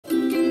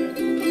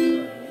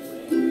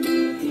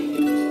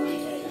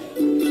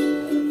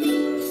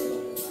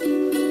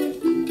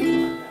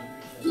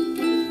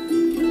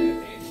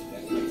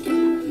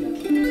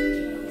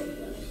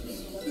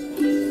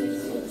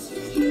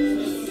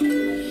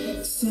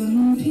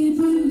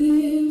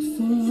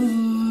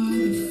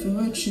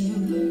Some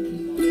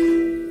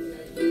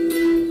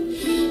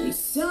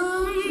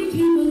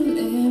people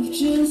live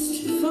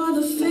just for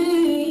the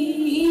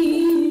fame,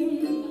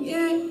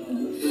 yeah.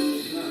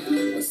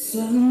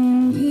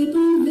 Some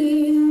people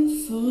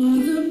live for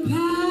the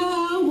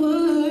power,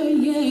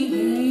 yeah.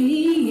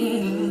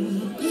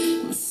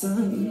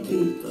 Some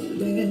people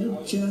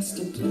live just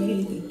to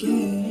play the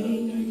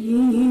game.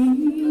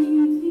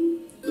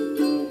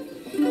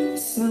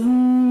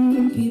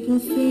 Some people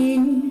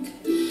think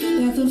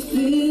that the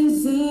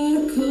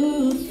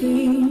physical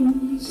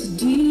things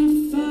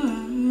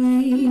define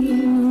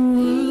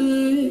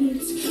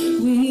what's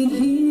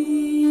within.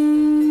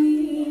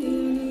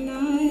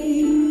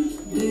 I've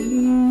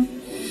been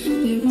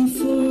there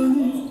before,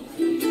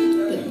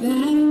 but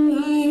that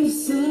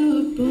life's a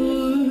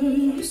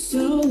bore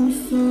so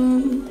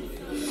full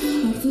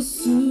of the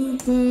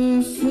superficial.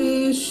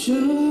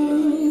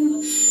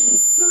 And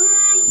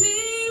some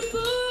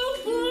people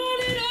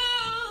want it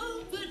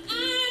all, but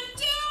I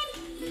don't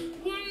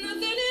want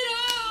nothing at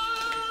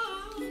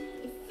all.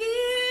 If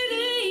it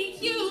ain't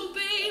you,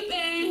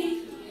 baby,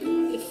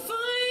 if I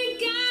ain't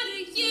got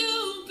it, you,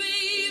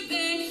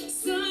 baby.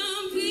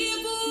 Some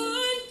people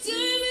want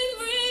diamond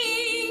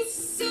rings,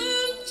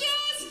 some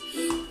just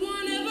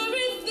want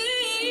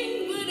everything,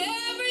 but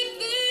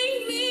everything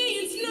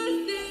means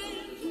nothing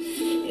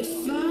if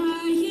I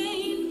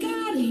ain't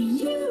got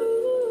you,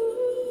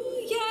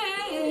 yeah.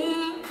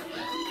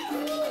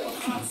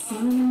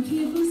 Some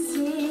people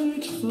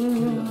search for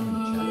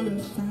a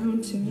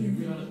fountain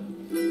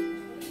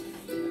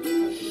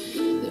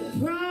that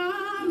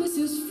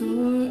promises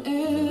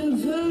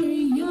forever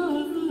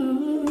young.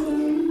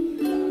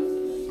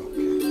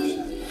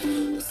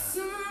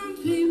 Some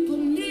people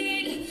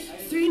need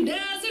 3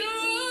 dozen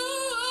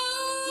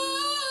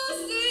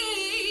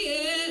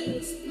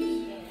roses,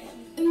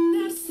 and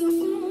that's the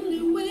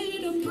only way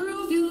to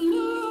prove you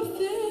love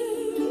them.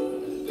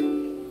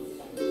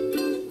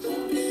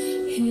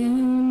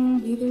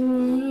 Hand me the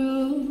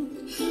world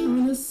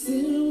on a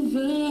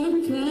silver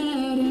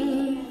platter,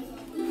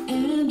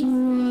 and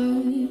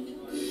what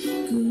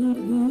good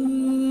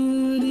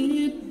would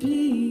it be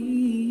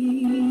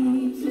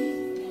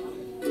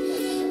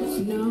with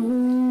no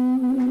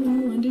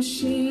one to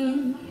share,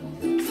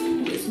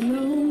 with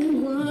no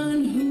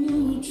one who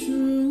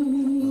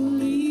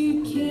truly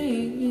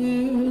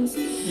cares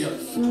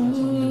for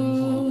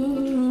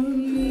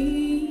me?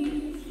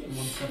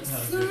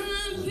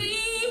 Some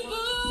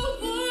people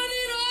want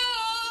it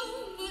all,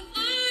 but I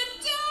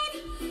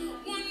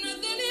don't want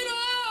nothing at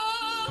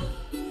all.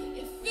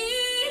 If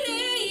it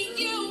ain't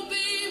you,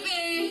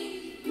 baby,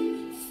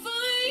 if I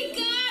ain't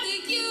got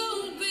it, you,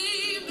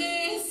 baby.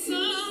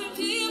 Some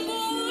people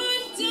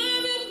want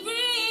diamond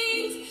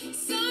rings,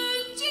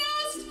 some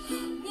just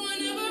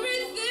want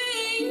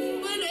everything,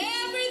 but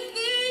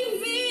everything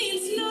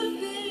means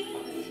nothing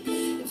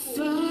if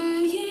I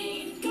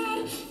ain't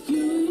got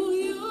you.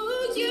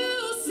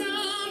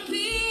 Some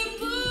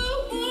people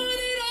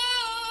want it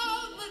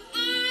all, but I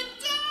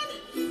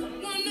don't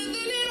want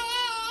nothing at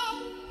all.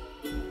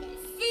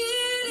 If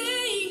it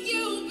ain't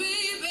you,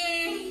 baby,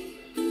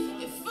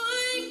 if I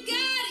ain't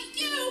got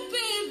you,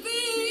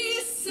 baby.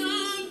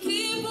 Some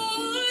people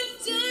want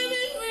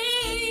diamond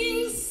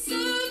rings,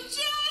 some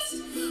just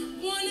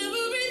want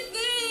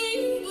everything,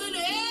 but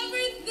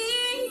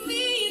everything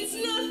means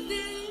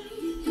nothing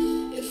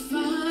if I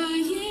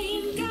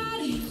ain't got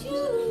you,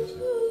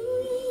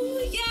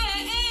 yeah.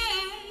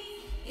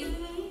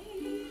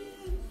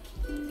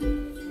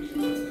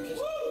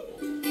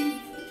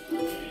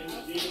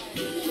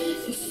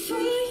 If I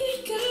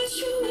ain't got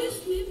you with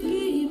me,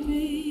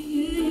 baby,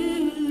 yeah.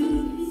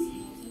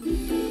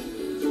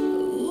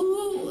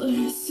 Ooh,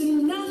 there's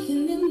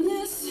nothing in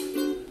this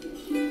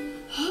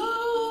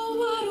whole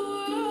wide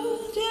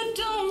world that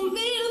don't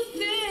mean a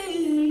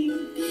thing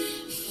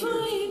if I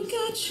ain't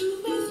got you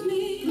with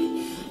me,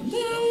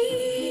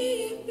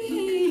 baby,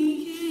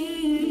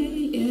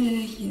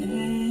 yeah.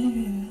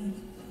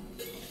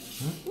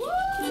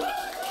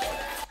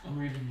 I'm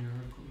reading your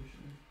article.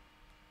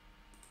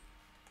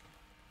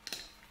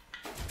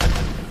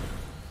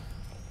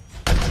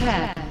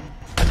 10,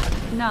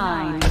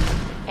 9,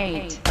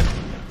 8,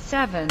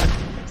 7,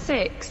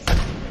 6,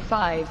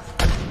 5,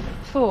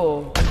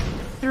 4,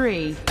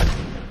 3,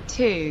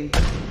 2,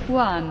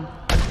 1,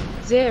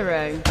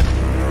 0.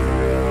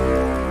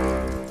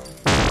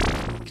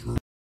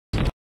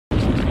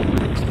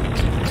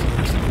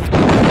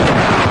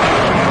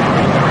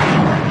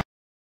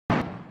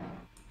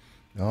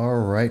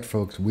 All right,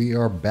 folks, we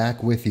are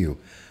back with you,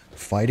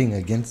 fighting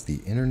against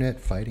the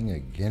internet, fighting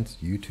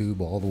against YouTube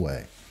all the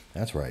way.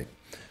 That's right.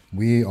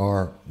 We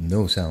are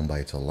no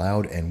soundbites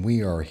allowed, and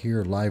we are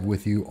here live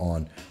with you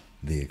on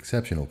the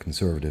Exceptional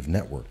Conservative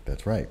Network.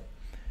 That's right.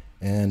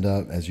 And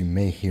as you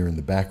may hear in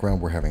the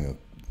background, we're having a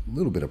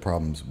little bit of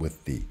problems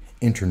with the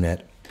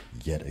internet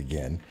yet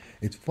again.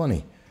 It's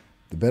funny.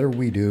 The better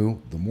we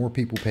do, the more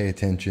people pay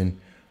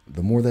attention,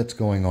 the more that's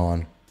going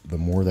on, the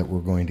more that we're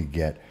going to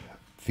get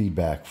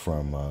feedback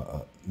from,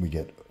 we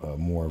get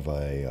more of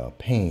a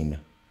pain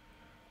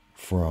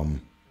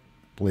from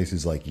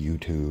places like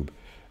YouTube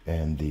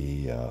and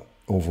the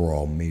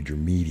overall major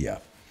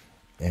media.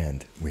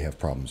 And we have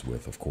problems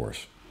with, of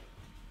course,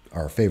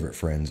 our favorite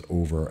friends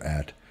over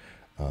at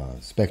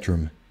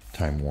Spectrum,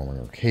 Time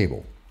Warner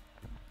Cable.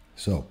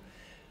 So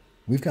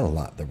we've got a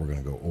lot that we're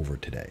going to go over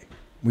today.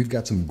 We've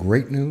got some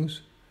great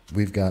news.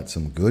 We've got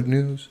some good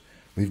news.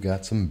 We've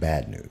got some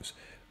bad news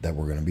that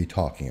we're going to be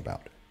talking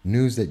about.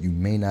 News that you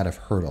may not have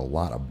heard a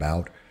lot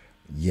about,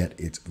 yet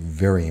it's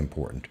very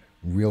important.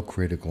 Real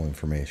critical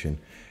information.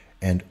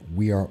 And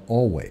we are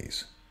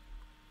always,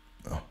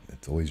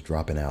 it's always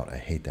dropping out. I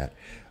hate that.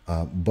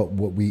 But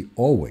what we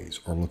always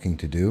are looking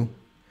to do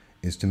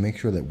is to make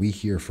sure that we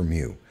hear from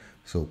you.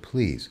 So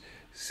please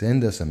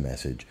send us a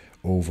message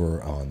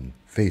over on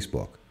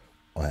Facebook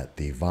at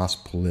the Voss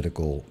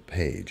Political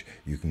page.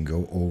 You can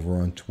go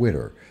over on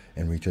Twitter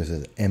and reach us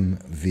at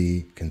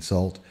MV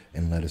Consult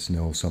and let us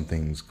know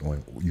something's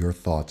going, your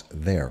thoughts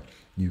there.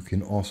 You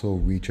can also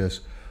reach us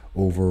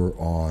over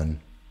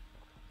on,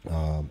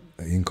 you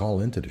can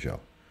call into the show,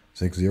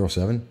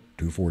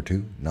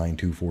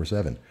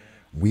 607-242-9247.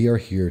 We are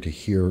here to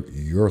hear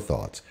your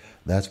thoughts.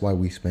 That's why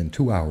we spend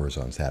 2 hours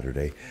on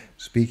Saturday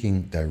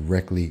speaking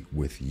directly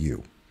with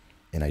you.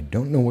 And I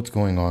don't know what's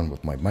going on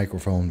with my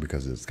microphone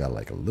because it's got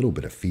like a little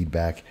bit of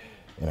feedback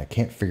and I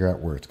can't figure out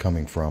where it's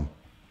coming from.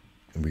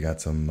 And we got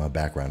some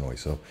background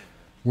noise, so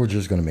we're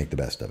just going to make the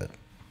best of it.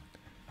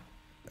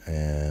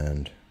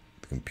 And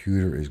the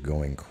computer is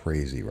going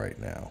crazy right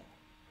now.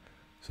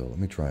 So let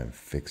me try and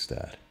fix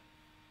that.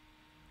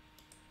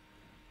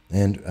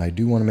 And I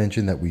do want to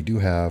mention that we do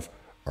have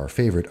our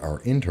favorite,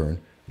 our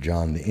intern,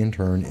 John the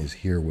intern, is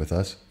here with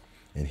us.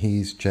 And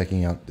he's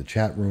checking out the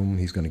chat room.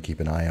 He's going to keep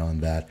an eye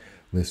on that,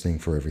 listening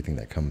for everything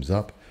that comes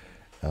up.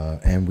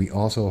 And we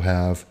also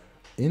have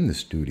in the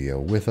studio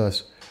with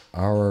us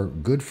our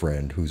good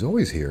friend who's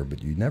always here,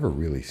 but you never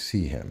really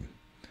see him.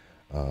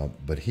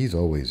 But he's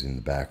always in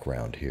the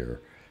background here.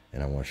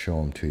 And I want to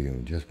show him to you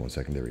in just 1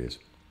 second. There he is.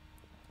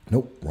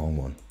 Nope, wrong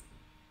one.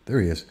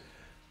 There he is.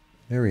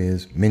 There he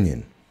is,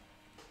 Minion.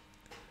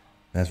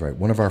 That's right.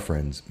 One of our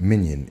friends,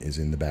 Minion, is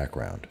in the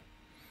background.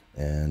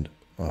 And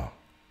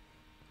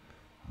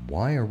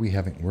why are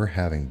we're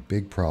having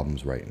big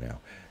problems right now?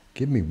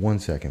 Give me 1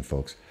 second,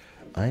 folks.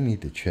 I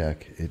need to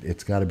check.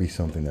 It's got to be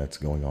something that's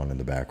going on in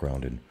the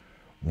background in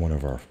one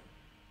of our...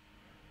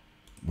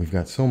 We've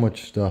got so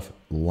much stuff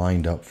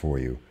lined up for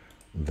you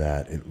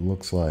that it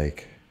looks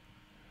like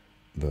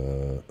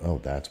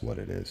that's what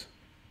it is.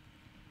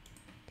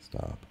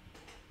 Stop.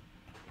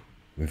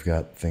 We've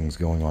got things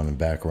going on in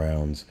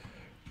backgrounds.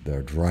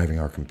 They're driving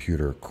our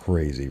computer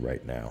crazy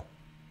right now.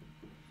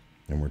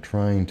 And we're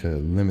trying to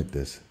limit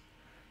this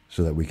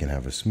so that we can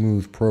have a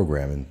smooth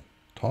program and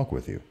talk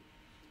with you.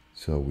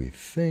 So we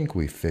think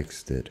we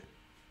fixed it.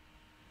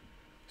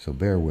 So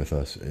bear with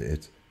us.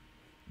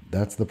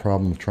 That's the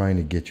problem of trying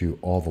to get you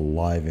all the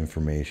live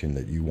information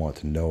that you want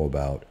to know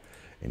about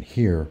and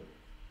hear,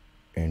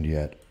 and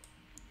yet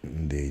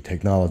the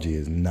technology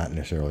is not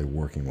necessarily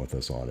working with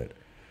us on it.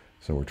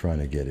 So we're trying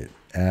to get it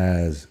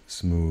as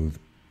smooth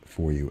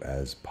for you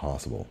as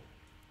possible.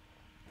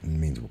 It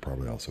means we're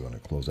probably also going to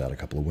close out a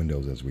couple of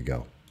windows as we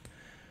go.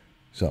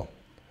 So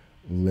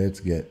let's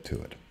get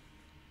to it.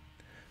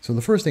 So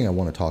the first thing I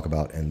want to talk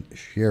about and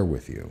share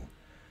with you,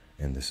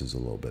 and this is a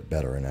little bit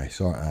better, and I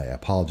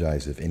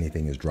apologize if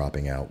anything is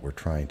dropping out. We're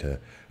trying to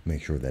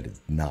make sure that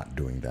it's not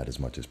doing that as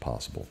much as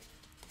possible.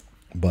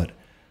 But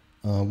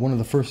one of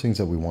the first things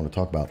that we want to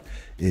talk about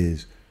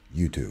is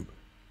YouTube.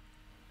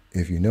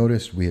 If you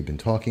noticed, we have been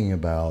talking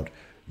about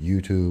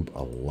YouTube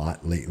a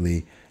lot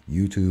lately.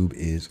 YouTube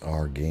is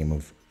our Game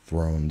of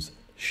Thrones.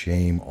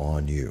 Shame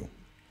on you.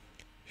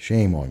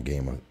 Shame on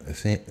Game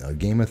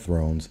of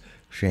Thrones.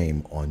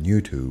 Shame on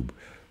YouTube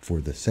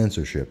for the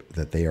censorship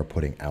that they are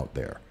putting out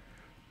there.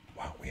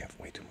 Wow, we have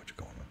way too much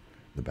going on.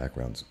 The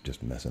background's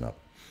just messing up.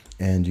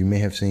 And you may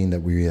have seen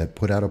that we had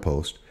put out a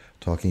post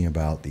talking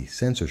about the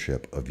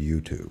censorship of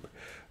YouTube.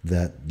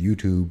 That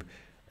YouTube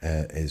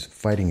is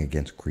fighting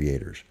against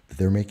creators.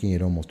 They're making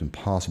it almost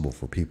impossible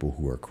for people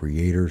who are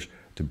creators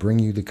to bring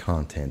you the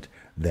content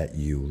that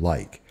you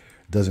like.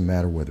 It doesn't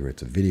matter whether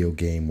it's a video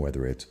game,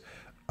 whether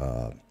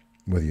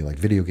you like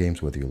video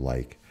games, whether you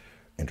like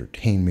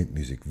entertainment,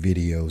 music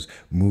videos,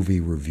 movie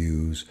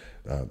reviews,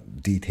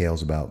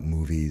 details about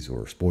movies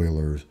or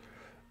spoilers.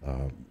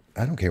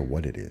 I don't care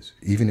what it is.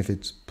 Even if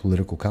it's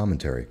political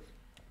commentary,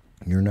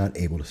 you're not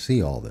able to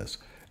see all this.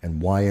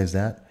 And why is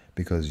that?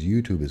 Because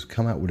YouTube has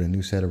come out with a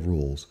new set of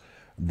rules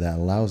that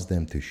allows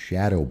them to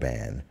shadow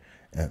ban,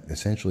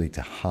 essentially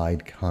to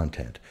hide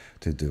content,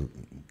 to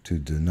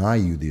deny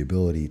you the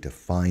ability to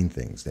find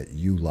things that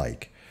you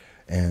like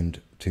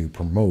and to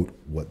promote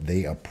what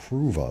they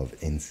approve of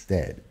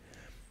instead.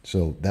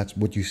 So that's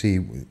what you see.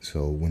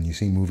 So when you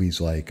see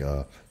movies like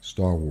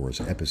Star Wars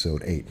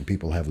Episode 8 and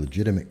people have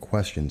legitimate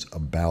questions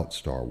about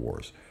Star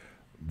Wars,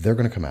 they're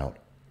going to come out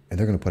and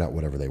they're going to put out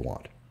whatever they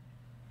want.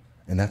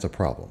 And that's a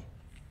problem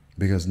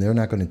because they're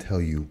not going to tell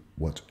you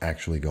what's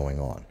actually going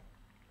on.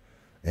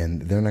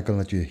 And they're not going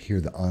to let you hear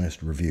the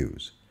honest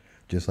reviews.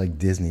 just like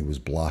Disney was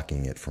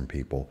blocking it from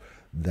people.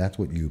 That's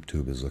what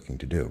YouTube is looking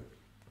to do.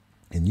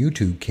 And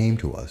YouTube came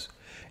to us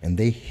and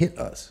they hit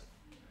us.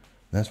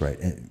 That's right.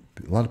 And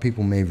a lot of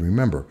people may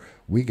remember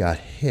we got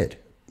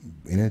hit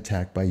in an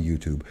attack by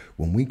YouTube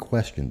when we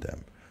questioned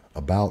them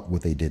about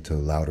what they did to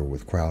Louder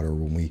with Crowder,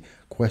 when we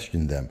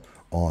questioned them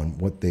on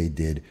what they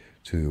did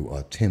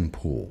to Tim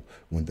Pool,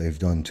 what they've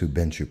done to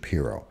Ben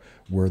Shapiro,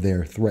 where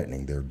they're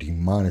threatening, they're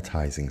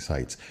demonetizing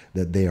sites,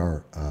 that they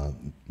are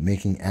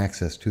making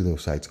access to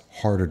those sites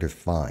harder to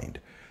find,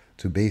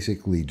 to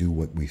basically do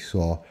what we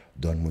saw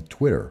done with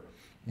Twitter,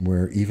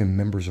 where even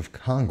members of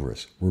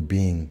Congress were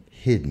being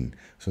hidden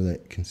so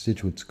that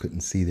constituents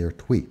couldn't see their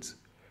tweets.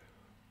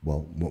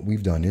 Well, what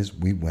we've done is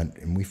we went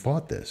and we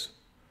fought this.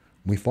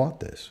 We fought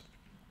this.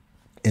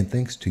 And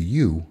thanks to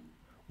you,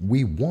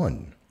 we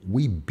won.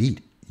 We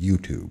beat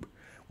YouTube.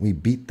 We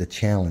beat the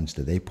challenge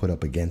that they put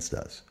up against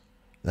us.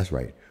 That's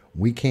right.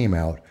 We came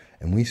out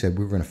and we said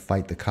we were going to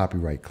fight the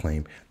copyright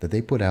claim that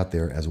they put out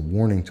there as a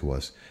warning to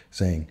us,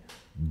 saying,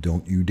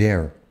 don't you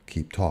dare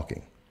keep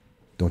talking.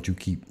 Don't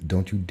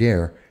you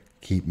dare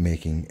keep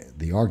making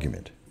the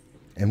argument.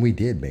 And we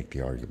did make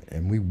the argument,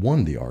 and we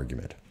won the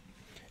argument.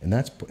 And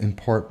that's in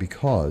part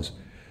because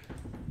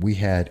we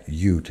had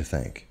you to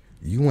thank.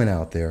 You went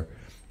out there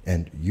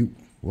and you,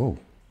 whoa,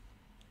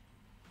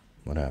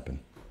 what happened?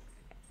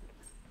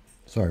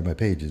 Sorry, my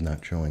page is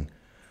not showing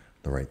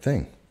the right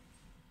thing.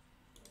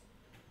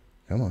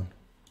 Come on.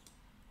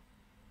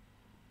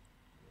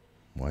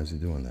 Why is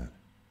it doing that?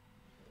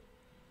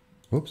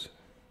 Whoops.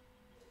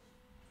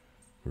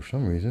 For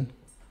some reason,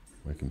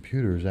 my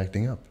computer is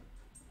acting up.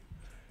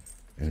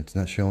 And it's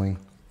not showing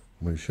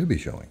what it should be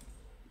showing.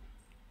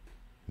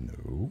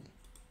 No.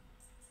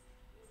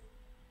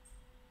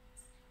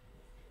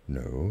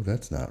 No,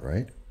 that's not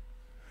right.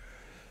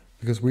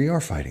 Because we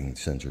are fighting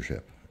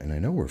censorship. And I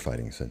know we're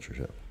fighting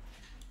censorship.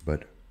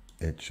 But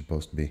it's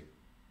supposed to be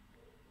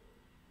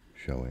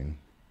showing.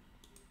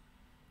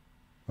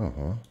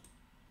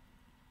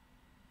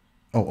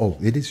 Oh,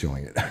 it is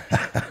showing it.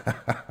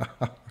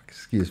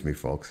 Excuse me,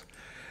 folks.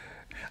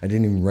 I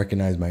didn't even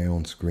recognize my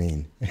own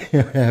screen. I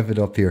have it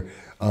up here.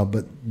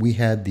 But we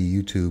had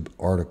the YouTube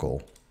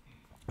article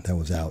that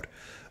was out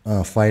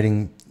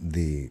fighting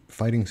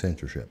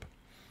censorship.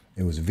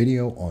 It was a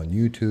video on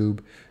YouTube.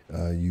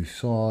 You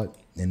saw it,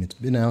 and it's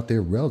been out there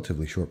a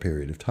relatively short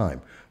period of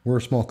time. We're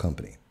a small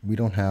company. We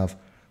don't have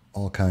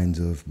all kinds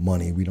of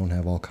money. We don't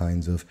have all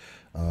kinds of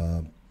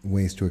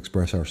ways to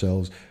express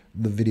ourselves.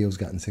 The video's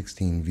gotten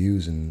 16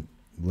 views in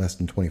less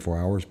than 24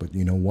 hours, but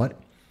you know what?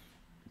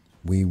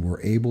 We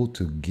were able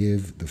to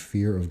give the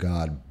fear of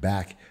God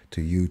back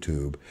to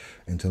YouTube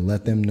and to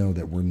let them know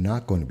that we're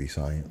not going to be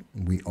silent.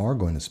 We are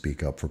going to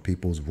speak up for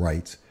people's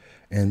rights.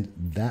 And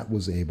that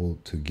was able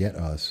to get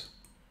us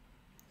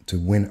to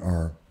win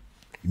our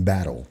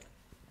battle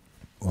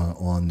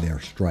on their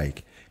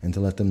strike, and to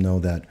let them know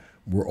that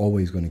we're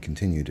always going to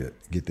continue to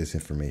get this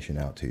information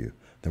out to you,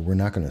 that we're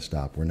not going to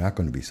stop, we're not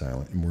going to be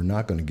silent, and we're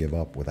not going to give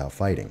up without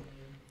fighting,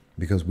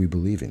 because we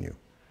believe in you.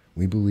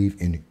 We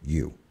believe in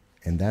you.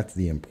 And that's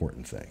the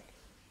important thing.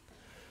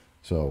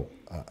 So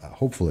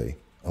hopefully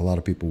a lot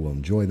of people will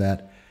enjoy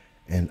that.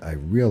 And I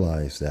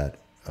realize that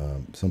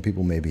some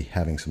people may be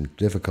having some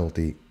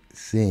difficulty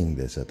seeing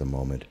this at the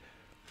moment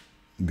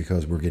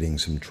because we're getting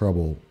some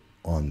trouble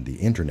on the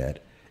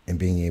internet and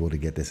being able to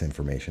get this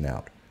information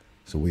out.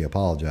 So we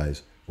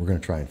apologize. We're going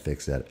to try and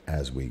fix that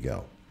as we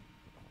go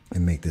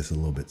and make this a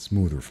little bit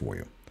smoother for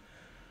you.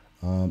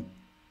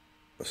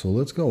 So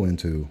let's go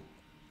into,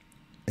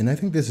 and I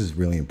think this is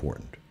really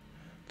important,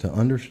 to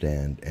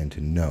understand and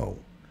to know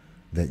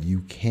that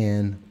you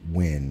can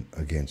win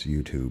against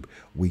YouTube.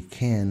 We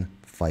can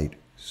fight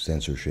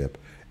censorship,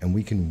 and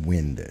we can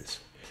win this.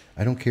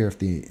 I don't care if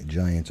the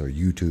giants are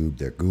YouTube,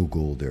 they're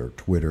Google, they're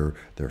Twitter,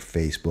 they're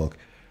Facebook.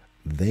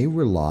 They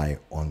rely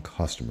on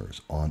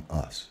customers, on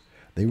us.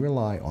 They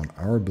rely on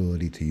our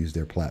ability to use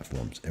their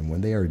platforms. And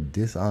when they are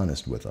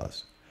dishonest with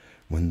us,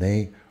 when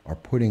they are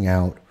putting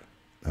out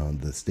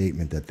the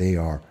statement that they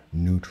are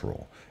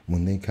neutral,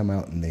 when they come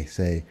out and they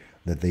say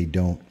that they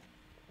don't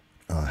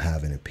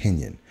have an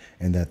opinion,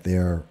 and that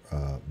they're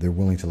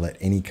willing to let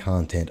any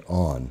content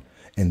on,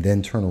 and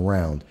then turn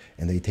around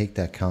and they take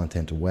that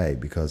content away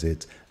because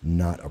it's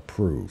not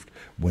approved,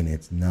 when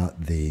it's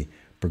not the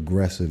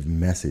progressive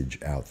message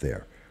out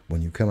there.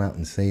 When you come out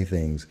and say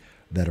things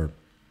that are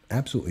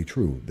absolutely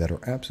true, that are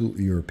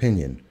absolutely your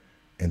opinion,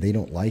 and they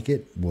don't like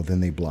it, well, then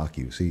they block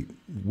you. See,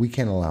 we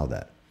can't allow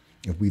that.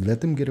 If we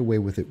let them get away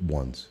with it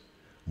once,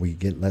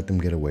 let them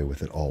get away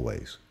with it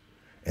always.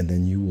 And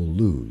then you will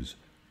lose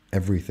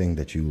everything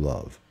that you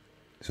love.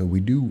 So we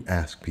do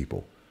ask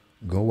people,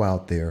 go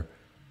out there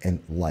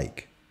and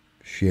like,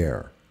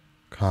 share,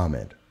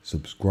 comment,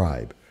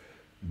 subscribe.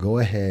 Go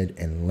ahead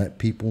and let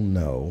people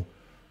know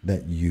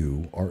that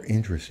you are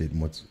interested in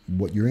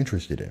what you're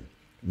interested in.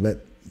 Let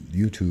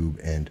YouTube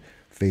and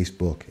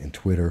Facebook and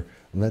Twitter,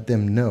 let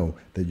them know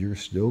that you're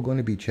still going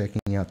to be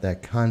checking out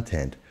that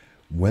content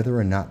whether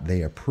or not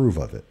they approve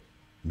of it,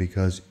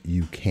 because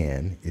you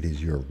can. It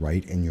is your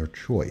right and your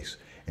choice.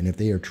 And if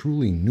they are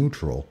truly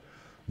neutral,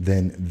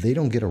 then they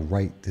don't get a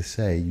right to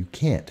say you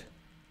can't.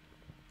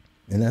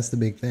 And that's the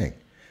big thing.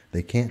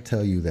 They can't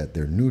tell you that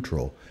they're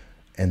neutral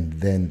and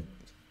then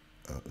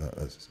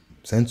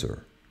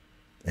censor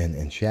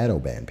and shadow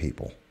ban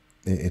people.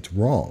 It's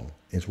wrong.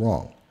 It's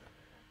wrong.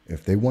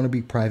 If they want to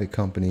be private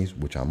companies,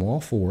 which I'm all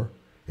for,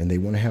 and they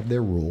want to have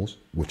their rules,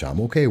 which I'm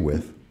okay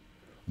with,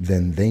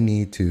 then they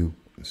need to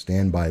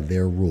stand by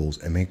their rules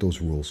and make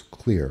those rules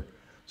clear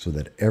so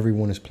that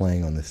everyone is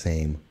playing on the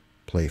same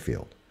play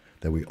field,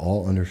 that we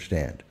all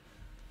understand.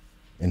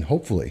 And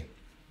hopefully,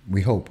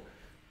 we hope,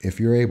 if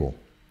you're able,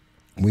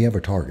 we have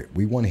a target.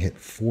 We want to hit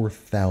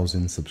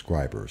 4,000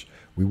 subscribers.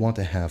 We want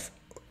to have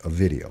a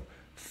video,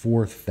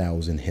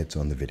 4,000 hits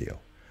on the video.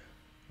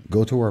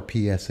 Go to our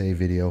PSA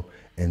video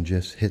and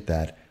just hit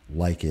that,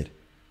 like it,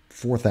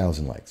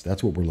 4,000 likes.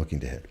 That's what we're looking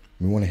to hit.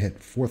 We want to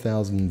hit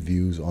 4,000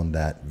 views on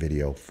that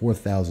video,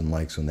 4,000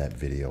 likes on that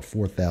video,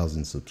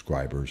 4,000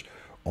 subscribers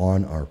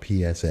on our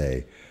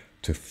PSA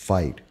to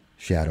fight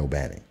shadow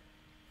banning.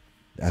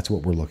 That's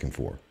what we're looking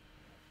for.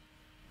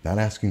 Not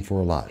asking for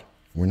a lot.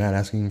 We're not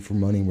asking for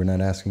money. We're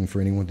not asking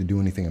for anyone to do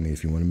anything. I mean,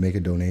 if you want to make a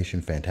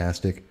donation,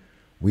 fantastic.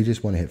 We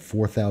just want to hit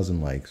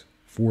 4,000 likes,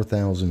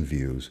 4,000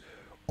 views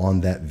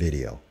on that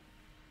video.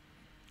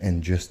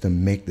 And just to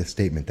make the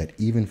statement that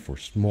even for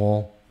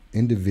small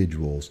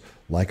individuals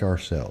like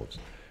ourselves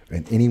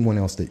and anyone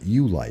else that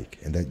you like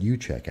and that you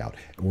check out,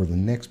 or the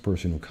next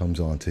person who comes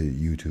onto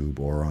YouTube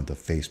or onto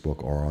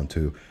Facebook or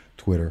onto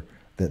Twitter,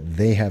 that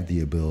they have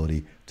the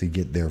ability to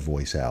get their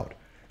voice out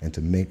and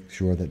to make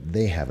sure that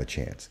they have a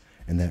chance.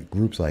 And that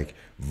groups like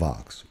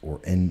Vox or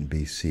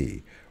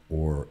NBC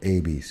or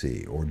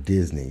ABC or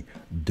Disney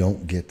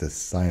don't get to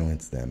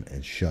silence them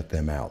and shut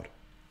them out.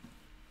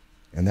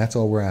 And that's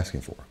all we're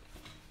asking for.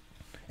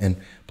 And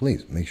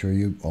please make sure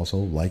you also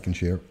like and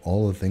share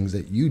all the things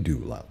that you do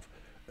love.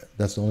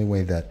 That's the only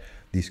way that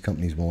these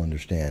companies will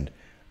understand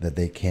that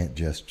they can't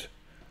just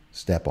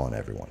step on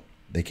everyone.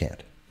 They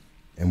can't.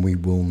 And we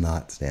will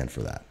not stand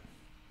for that.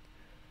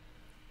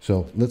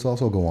 So let's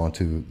also go on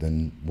to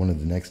then one of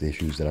the next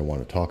issues that I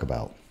want to talk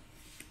about.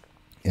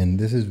 And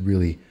this is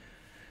really,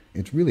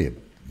 it's really a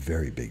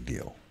very big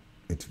deal.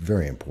 It's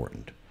very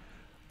important.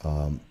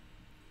 And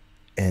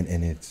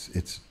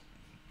it's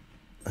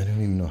I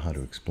don't even know how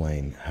to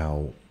explain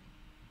how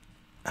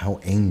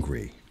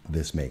angry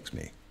this makes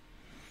me,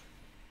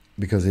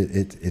 because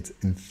it's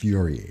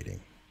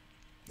infuriating.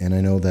 And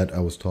I know that I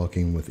was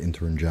talking with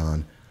intern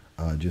John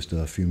just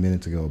a few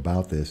minutes ago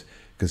about this,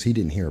 because he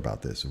didn't hear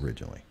about this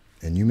originally.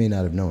 And you may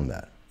not have known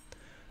that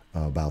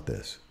about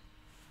this.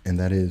 And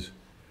that is,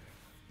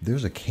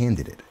 there's a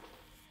candidate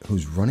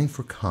who's running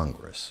for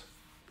Congress,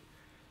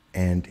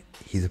 and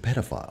he's a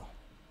pedophile.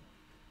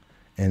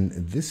 And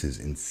this is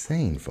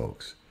insane,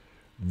 folks.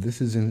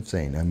 This is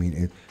insane. I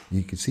mean,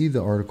 you can see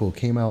the article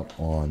came out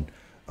on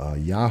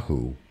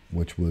Yahoo,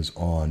 which was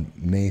on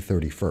May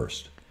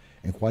 31st.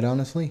 And quite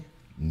honestly,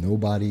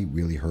 nobody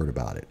really heard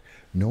about it.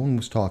 No one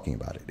was talking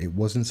about it. It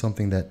wasn't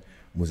something that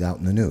was out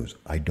in the news.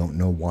 I don't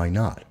know why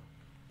not.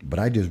 But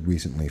I just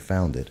recently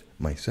found it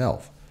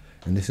myself.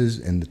 And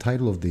the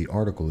title of the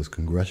article is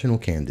Congressional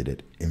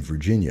Candidate in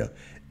Virginia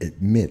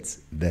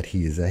Admits that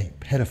he is a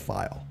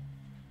pedophile.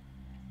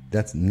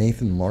 That's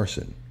Nathan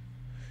Larson.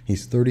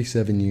 He's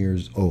 37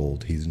 years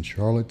old. He's in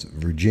Charlotte,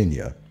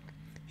 Virginia.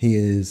 He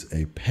is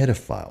a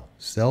pedophile,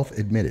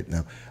 self-admitted.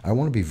 Now, I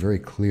want to be very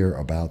clear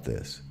about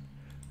this.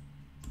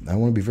 I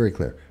want to be very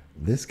clear.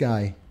 This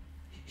guy,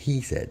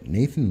 he said,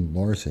 Nathan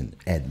Larson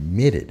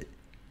admitted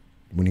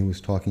when he was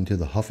talking to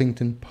the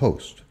Huffington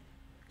Post.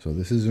 So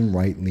this isn't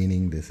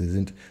right-leaning. This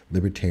isn't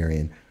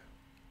libertarian.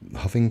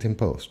 Huffington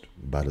Post,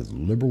 about as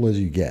liberal as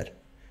you get.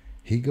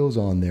 He goes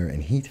on there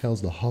and he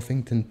tells the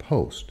Huffington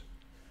Post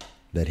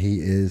that he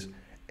is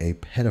a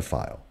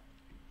pedophile.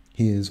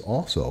 He is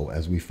also,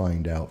 as we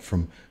find out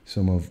from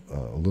some of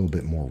a little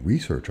bit more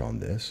research on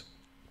this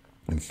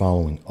and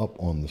following up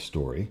on the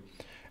story,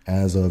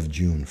 as of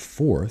June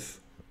 4th,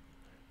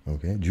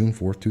 June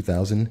 4th,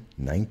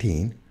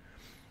 2019,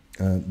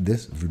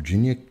 this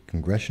Virginia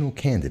congressional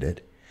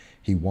candidate,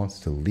 he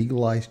wants to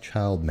legalize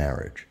child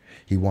marriage.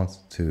 He wants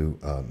to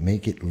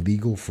make it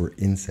legal for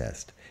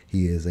incest.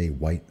 He is a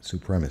white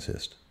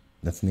supremacist.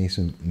 That's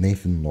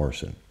Nathan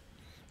Larson.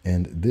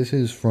 And this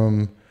is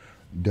from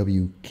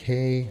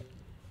WKRN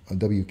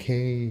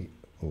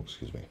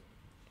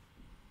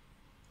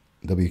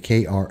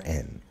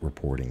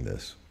reporting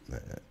this.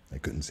 I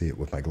couldn't see it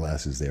with my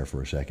glasses there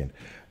for a second.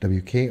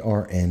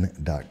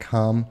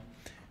 WKRN.com.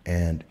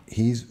 And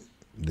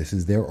this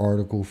is their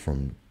article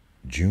from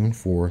June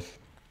 4th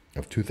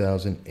of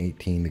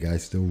 2018. The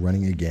guy's still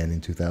running again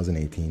in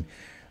 2018.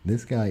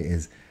 This guy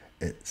is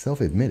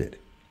self-admitted.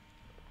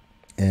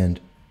 And,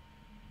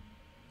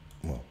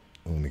 well,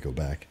 let me go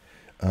back.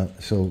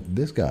 So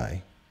this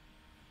guy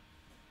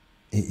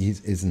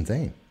is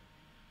insane.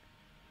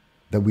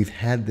 That we've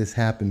had this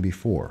happen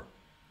before.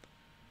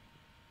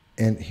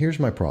 And here's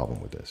my problem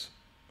with this.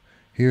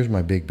 Here's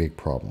my big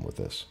problem with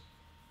this.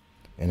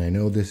 And I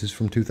know this is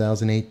from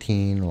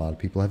 2018. A lot of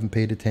people haven't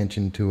paid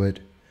attention to it.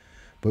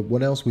 But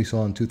what else we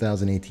saw in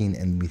 2018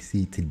 and we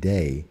see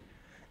today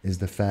is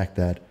the fact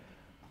that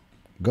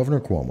Governor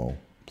Cuomo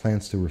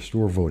plans to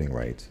restore voting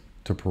rights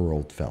to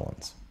paroled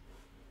felons.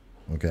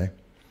 Okay?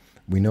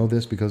 We know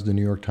this because the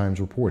New York Times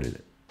reported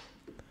it.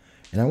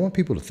 And I want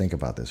people to think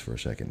about this for a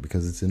second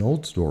because it's an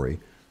old story.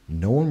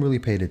 No one really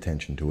paid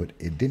attention to it.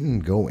 It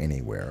didn't go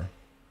anywhere.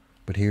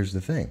 But here's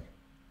the thing.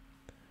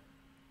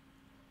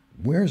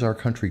 Where's our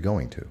country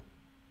going to?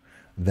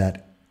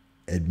 That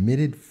excuse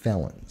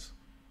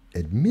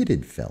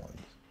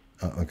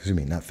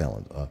me, not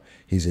felons.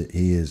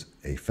 He is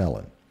a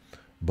felon,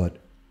 but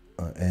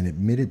an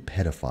admitted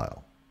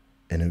pedophile,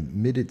 an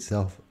admitted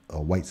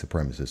white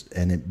supremacist,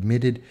 an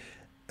admitted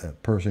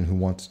person who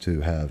wants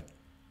to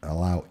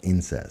allow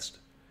incest.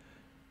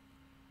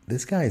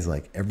 This guy is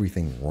like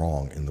everything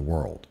wrong in the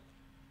world.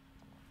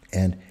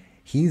 And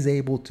he's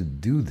able to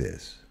do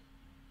this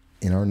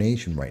in our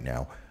nation right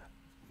now.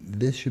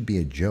 This should be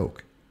a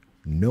joke.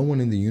 No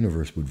one in the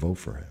universe would vote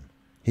for him.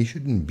 He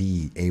shouldn't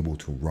be able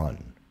to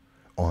run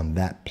on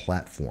that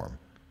platform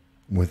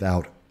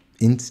without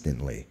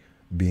instantly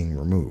being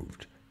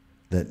removed.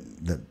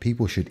 That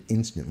people should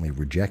instantly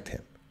reject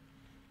him.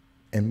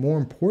 And more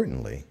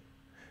importantly,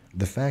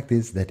 the fact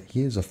is that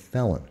he is a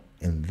felon.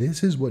 And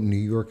this is what New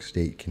York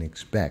State can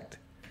expect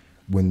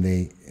when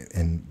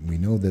and we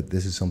know that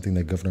this is something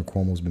that Governor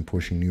Cuomo has been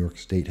pushing, New York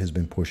State has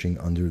been pushing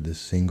under this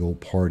single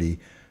party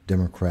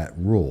Democrat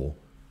rule,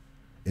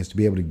 is to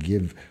be able to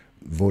give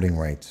voting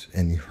rights.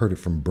 And you heard it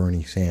from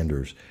Bernie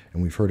Sanders,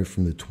 and we've heard it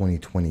from the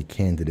 2020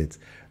 candidates,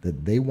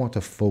 that they want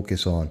to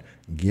focus on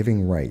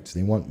giving rights.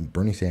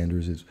 Bernie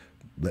Sanders is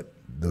let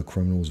the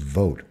criminals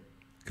vote,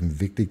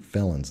 convicted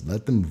felons,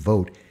 let them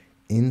vote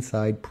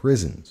inside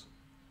prisons.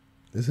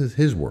 This is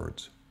his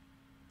words.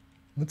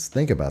 Let's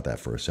think about that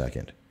for a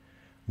second.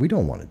 We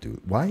don't want to do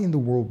it. Why in the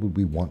world would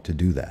we want to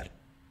do that?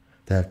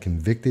 To have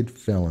convicted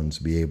felons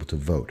be able to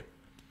vote.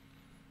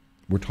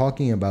 We're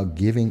talking about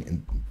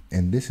giving,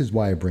 and this is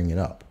why I bring it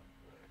up.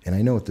 And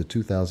I know it's a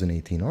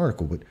 2018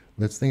 article, but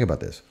let's think about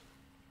this.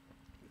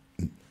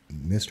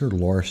 Mr.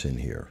 Larson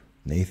here,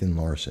 Nathan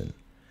Larson,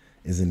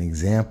 is an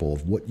example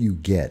of what you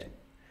get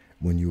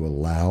when you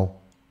allow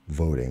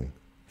voting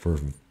for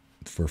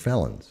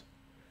felons.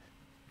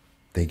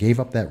 They gave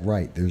up that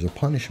right. There's a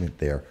punishment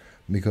there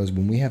because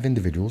when we have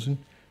individuals, and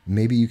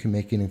maybe you can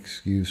make an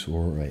excuse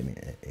or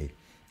an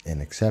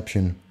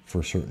exception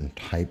for certain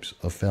types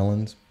of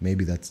felons.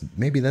 Maybe that's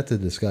a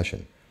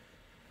discussion.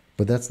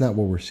 But that's not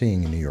what we're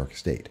seeing in New York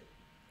State.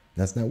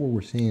 That's not what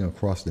we're seeing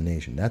across the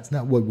nation. That's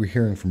not what we're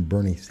hearing from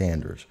Bernie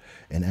Sanders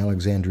and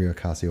Alexandria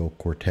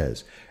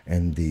Ocasio-Cortez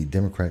and the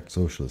Democrat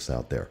socialists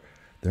out there.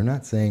 They're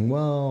not saying,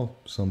 well,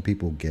 some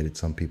people get it,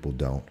 some people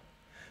don't.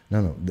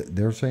 No,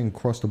 they're saying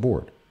across the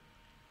board.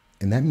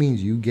 And that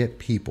means you get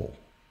people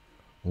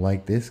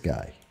like this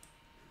guy,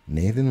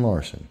 Nathan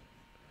Larson,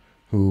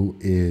 who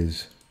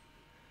is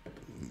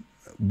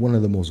one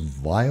of the most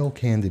vile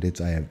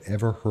candidates I have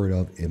ever heard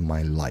of in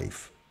my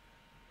life,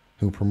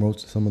 who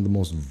promotes some of the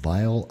most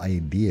vile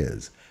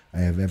ideas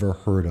I have ever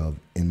heard of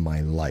in my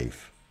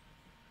life.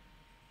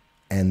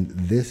 And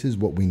this is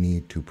what we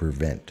need to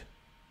prevent.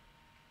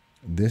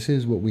 This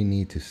is what we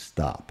need to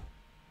stop.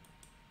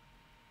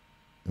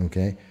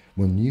 Okay?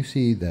 When you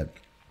see that,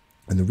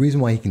 and the reason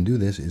why he can do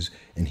this is,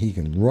 and he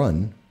can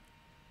run,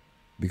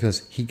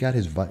 because he got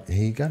his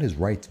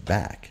rights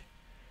back.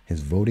 His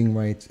voting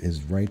rights,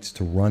 his rights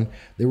to run,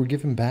 they were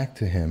given back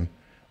to him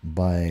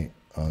by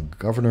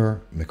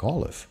Governor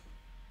McAuliffe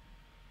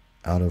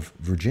out of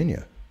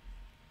Virginia.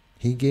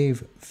 He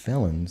gave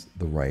felons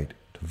the right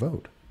to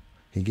vote.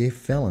 He gave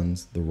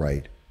felons the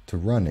right to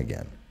run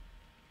again.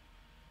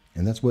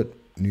 And that's what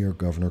New York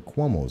Governor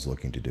Cuomo is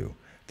looking to do,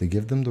 to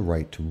give them the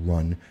right to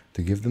run,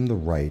 to give them the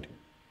right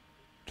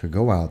to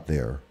go out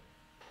there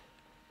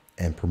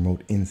and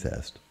promote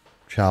incest,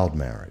 child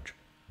marriage,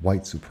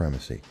 white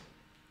supremacy.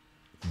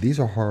 These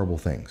are horrible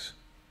things.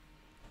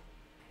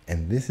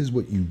 And this is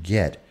what you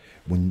get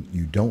when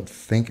you don't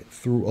think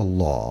through a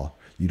law,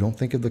 you don't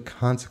think of the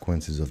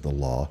consequences of the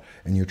law,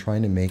 and you're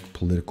trying to make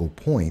political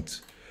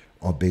points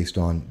based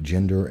on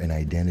gender and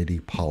identity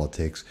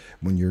politics,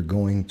 when you're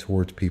going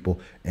towards people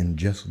and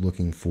just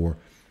looking for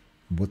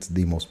what's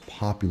the most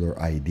popular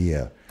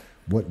idea,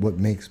 what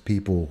makes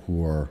people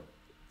who are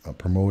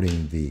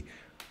promoting the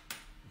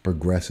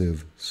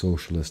progressive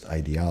socialist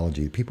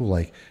ideology, people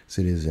like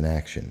Citizen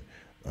Action,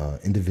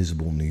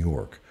 Indivisible New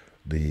York,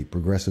 the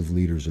Progressive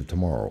Leaders of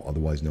Tomorrow,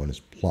 otherwise known as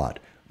PLOT,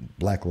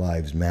 Black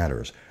Lives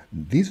Matters.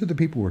 These are the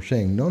people who are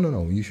saying,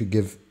 no, you should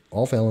give,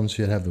 all felons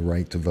should have the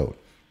right to vote.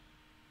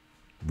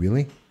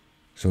 Really?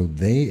 So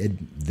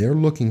they're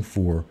looking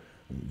for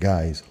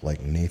guys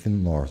like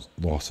Nathan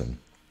Larson.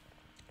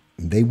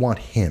 They want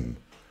him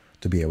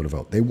to be able to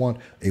vote. They want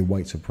a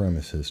white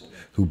supremacist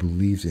who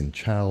believes in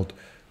child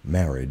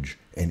marriage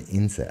and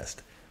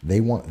incest. They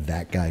want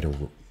that guy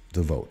to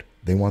vote.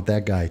 They want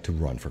that guy to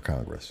run for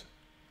Congress.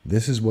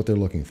 This is what they're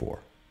looking for.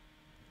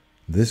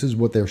 This is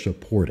what they're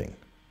supporting.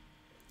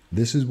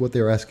 This is what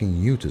they're asking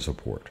you to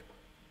support.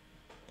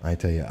 I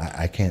tell you,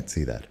 I can't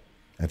see that.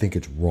 I think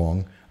it's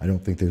wrong. I don't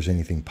think there's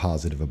anything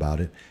positive about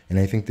it. And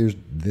I think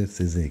this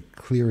is a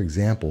clear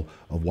example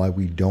of why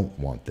we don't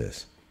want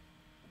this.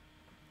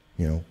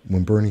 You know,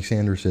 when Bernie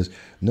Sanders says,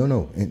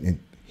 no, and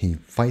he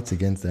fights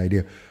against the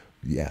idea,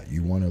 yeah,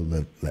 you want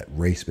to let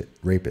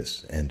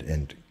rapists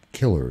and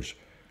killers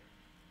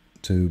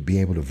to be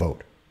able to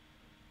vote.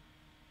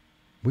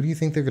 What do you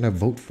think they're going to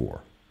vote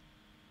for?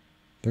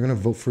 They're going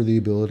to vote for the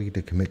ability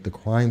to commit the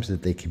crimes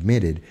that they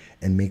committed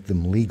and make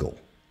them legal.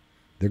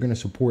 They're going to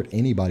support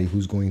anybody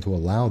who's going to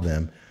allow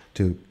them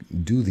to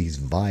do these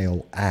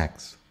vile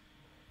acts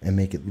and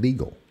make it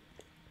legal.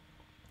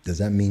 Does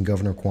that mean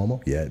Governor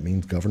Cuomo? Yeah, it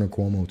means Governor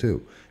Cuomo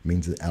too. It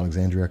means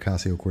Alexandria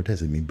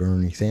Ocasio-Cortez. It means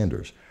Bernie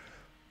Sanders.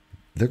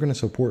 They're going to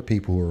support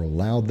people who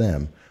allow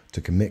them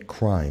to commit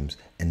crimes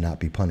and not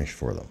be punished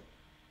for them.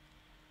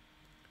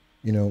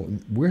 You know,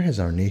 where has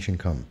our nation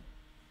come?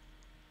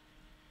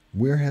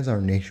 Where has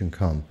our nation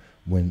come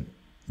when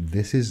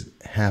this is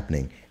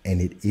happening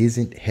and it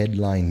isn't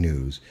headline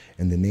news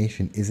and the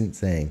nation isn't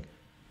saying,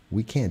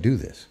 we can't do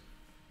this?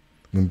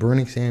 When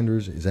Bernie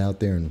Sanders is out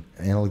there and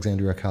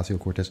Alexandria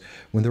Ocasio-Cortez,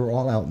 when they're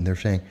all out and they're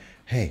saying,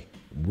 hey,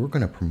 we're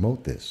going to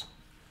promote this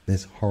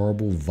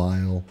horrible,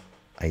 vile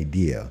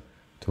idea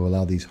to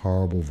allow these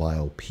horrible,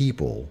 vile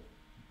people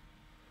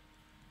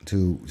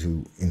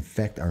to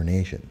infect our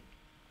nation.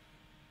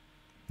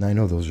 Now, I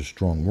know those are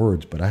strong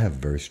words, but I have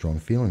very strong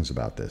feelings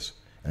about this.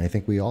 And I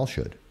think we all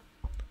should,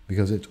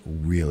 because it's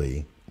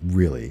really,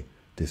 really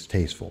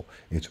distasteful.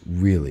 It's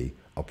really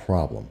a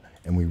problem.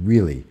 And we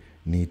really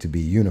need to be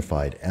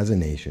unified as a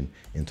nation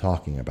in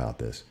talking about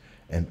this.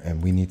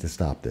 And we need to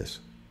stop this.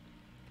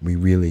 We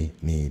really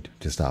need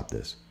to stop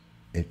this.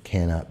 It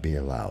cannot be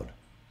allowed.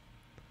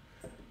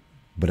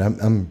 But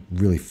I'm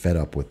really fed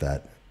up with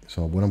that.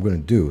 So what I'm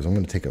going to do is I'm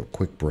going to take a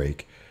quick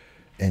break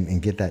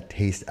and get that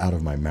taste out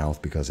of my mouth,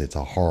 because it's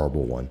a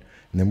horrible one.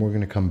 And then we're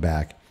going to come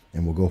back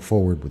and we'll go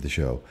forward with the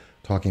show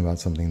talking about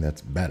something that's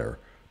better.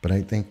 But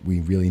I think we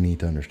really need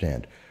to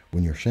understand,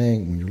 when you're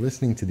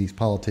listening to these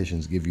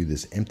politicians give you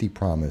this empty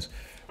promise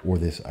or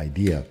this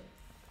idea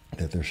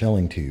that they're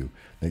selling to you,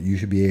 that you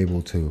should be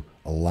able to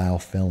allow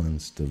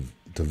felons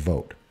to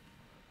vote.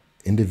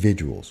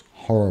 Individuals,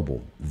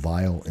 horrible,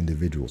 vile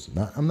individuals.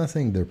 I'm not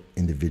saying they're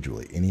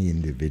individually, any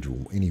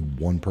individual, any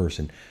one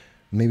person.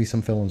 Maybe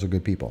some felons are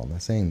good people. I'm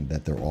not saying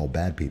that they're all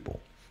bad people.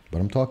 But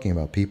I'm talking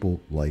about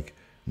people like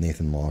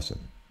Nathan Larson.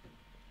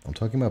 I'm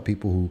talking about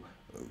people who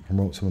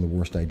promote some of the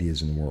worst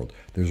ideas in the world.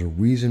 There's a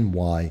reason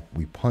why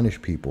we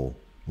punish people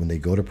when they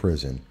go to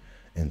prison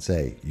and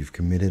say, you've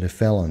committed a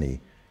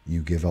felony,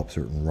 you give up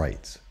certain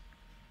rights.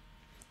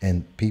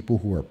 And people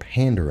who are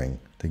pandering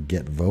to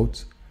get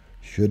votes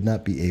should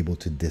not be able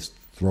to just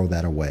throw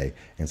that away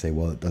and say,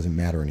 well, it doesn't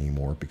matter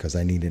anymore because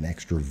I need an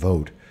extra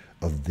vote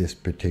of this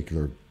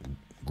particular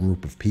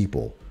group of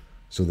people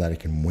so that it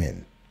can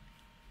win.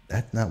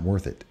 That's not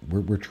worth it.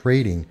 We're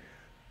trading.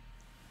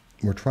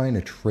 We're trying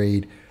to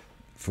trade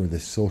for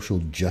this social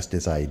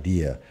justice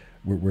idea.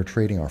 We're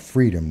trading our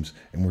freedoms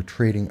and we're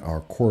trading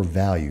our core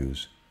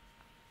values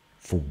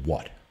for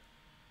what?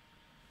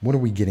 What are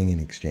we getting in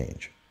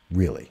exchange,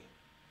 really?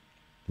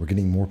 We're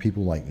getting more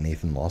people like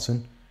Nathan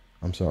Larson?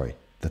 I'm sorry,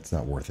 that's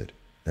not worth it.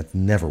 That's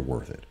never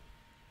worth it.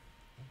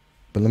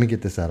 But let me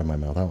get this out of my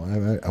mouth. I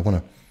want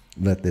to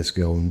let this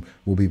go, and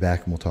we'll be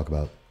back and we'll talk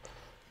about,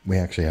 we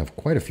actually have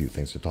quite a few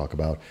things to talk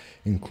about,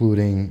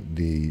 including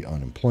the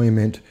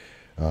unemployment.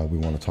 We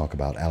want to talk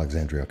about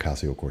Alexandria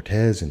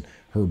Ocasio-Cortez and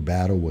her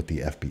battle with the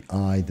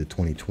FBI, the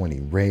 2020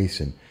 race,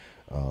 and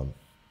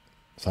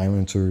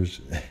silencers,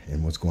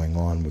 and what's going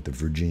on with the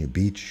Virginia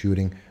Beach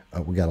shooting.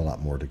 We got a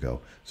lot more to go.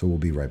 So we'll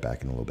be right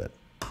back in a little bit.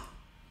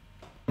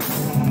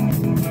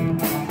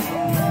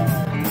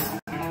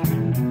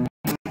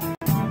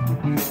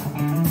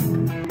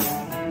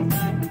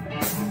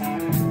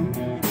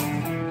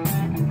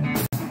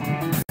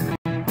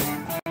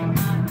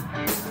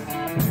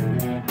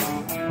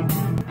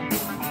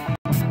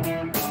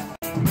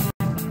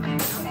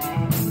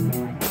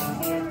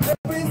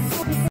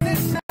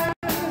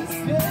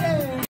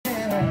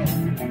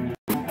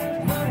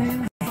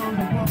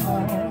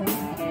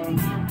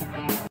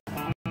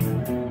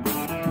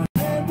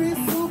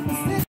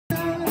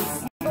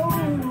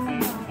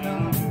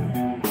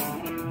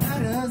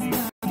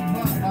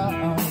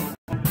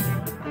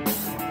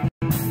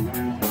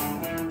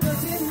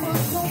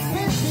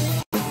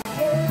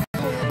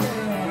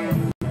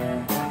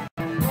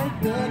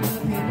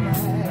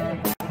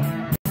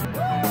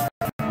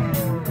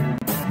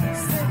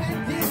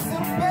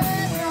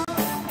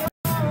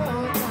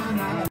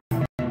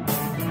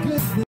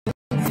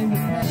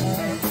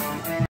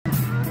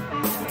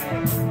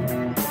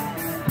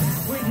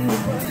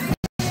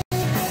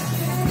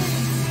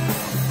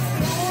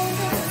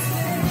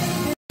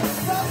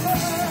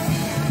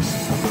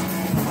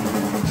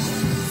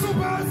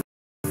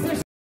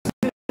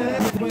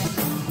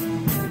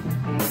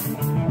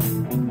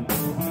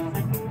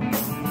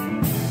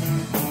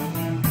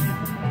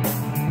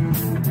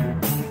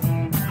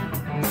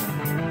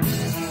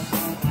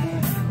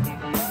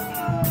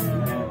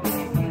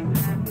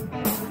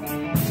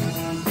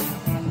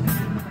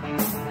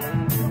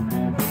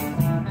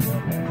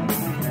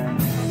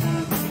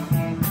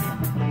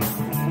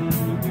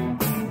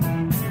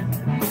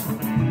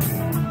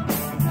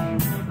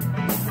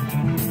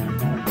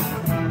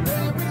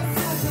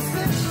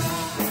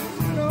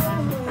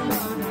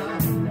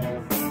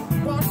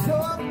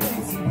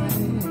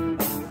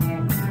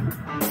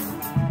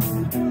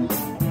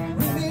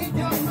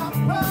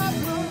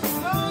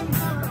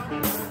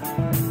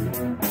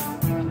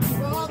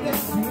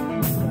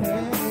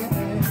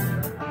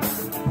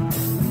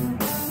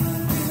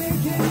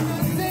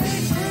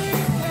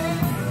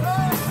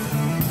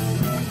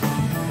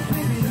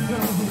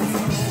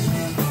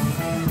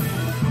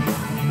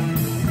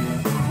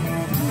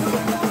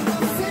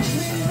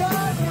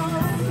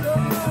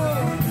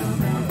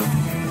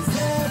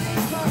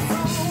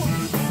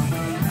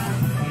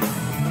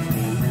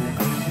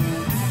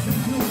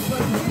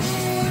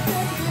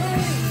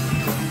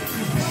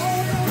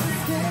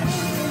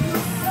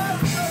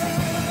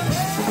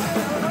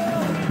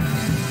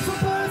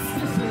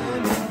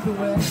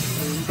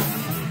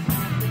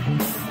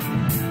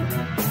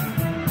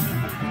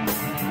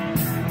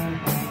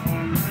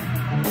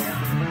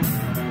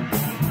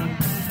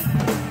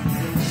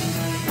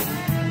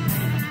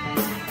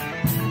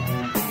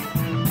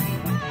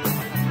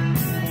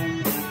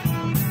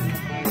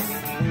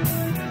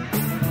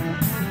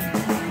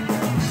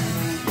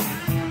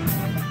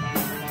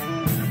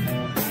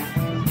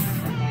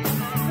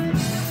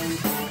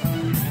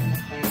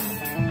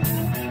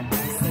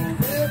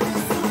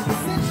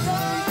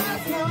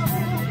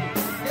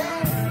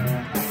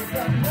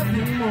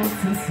 nothing more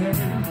to say.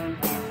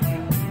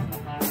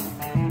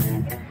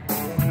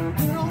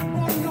 You don't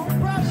want no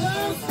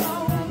problems, no,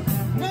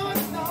 no,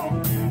 no.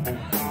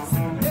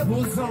 It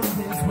was on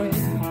his way.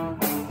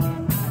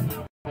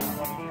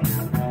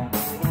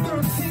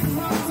 13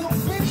 months of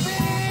baby,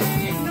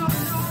 no,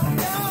 no,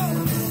 no.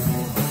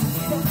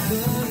 But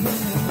then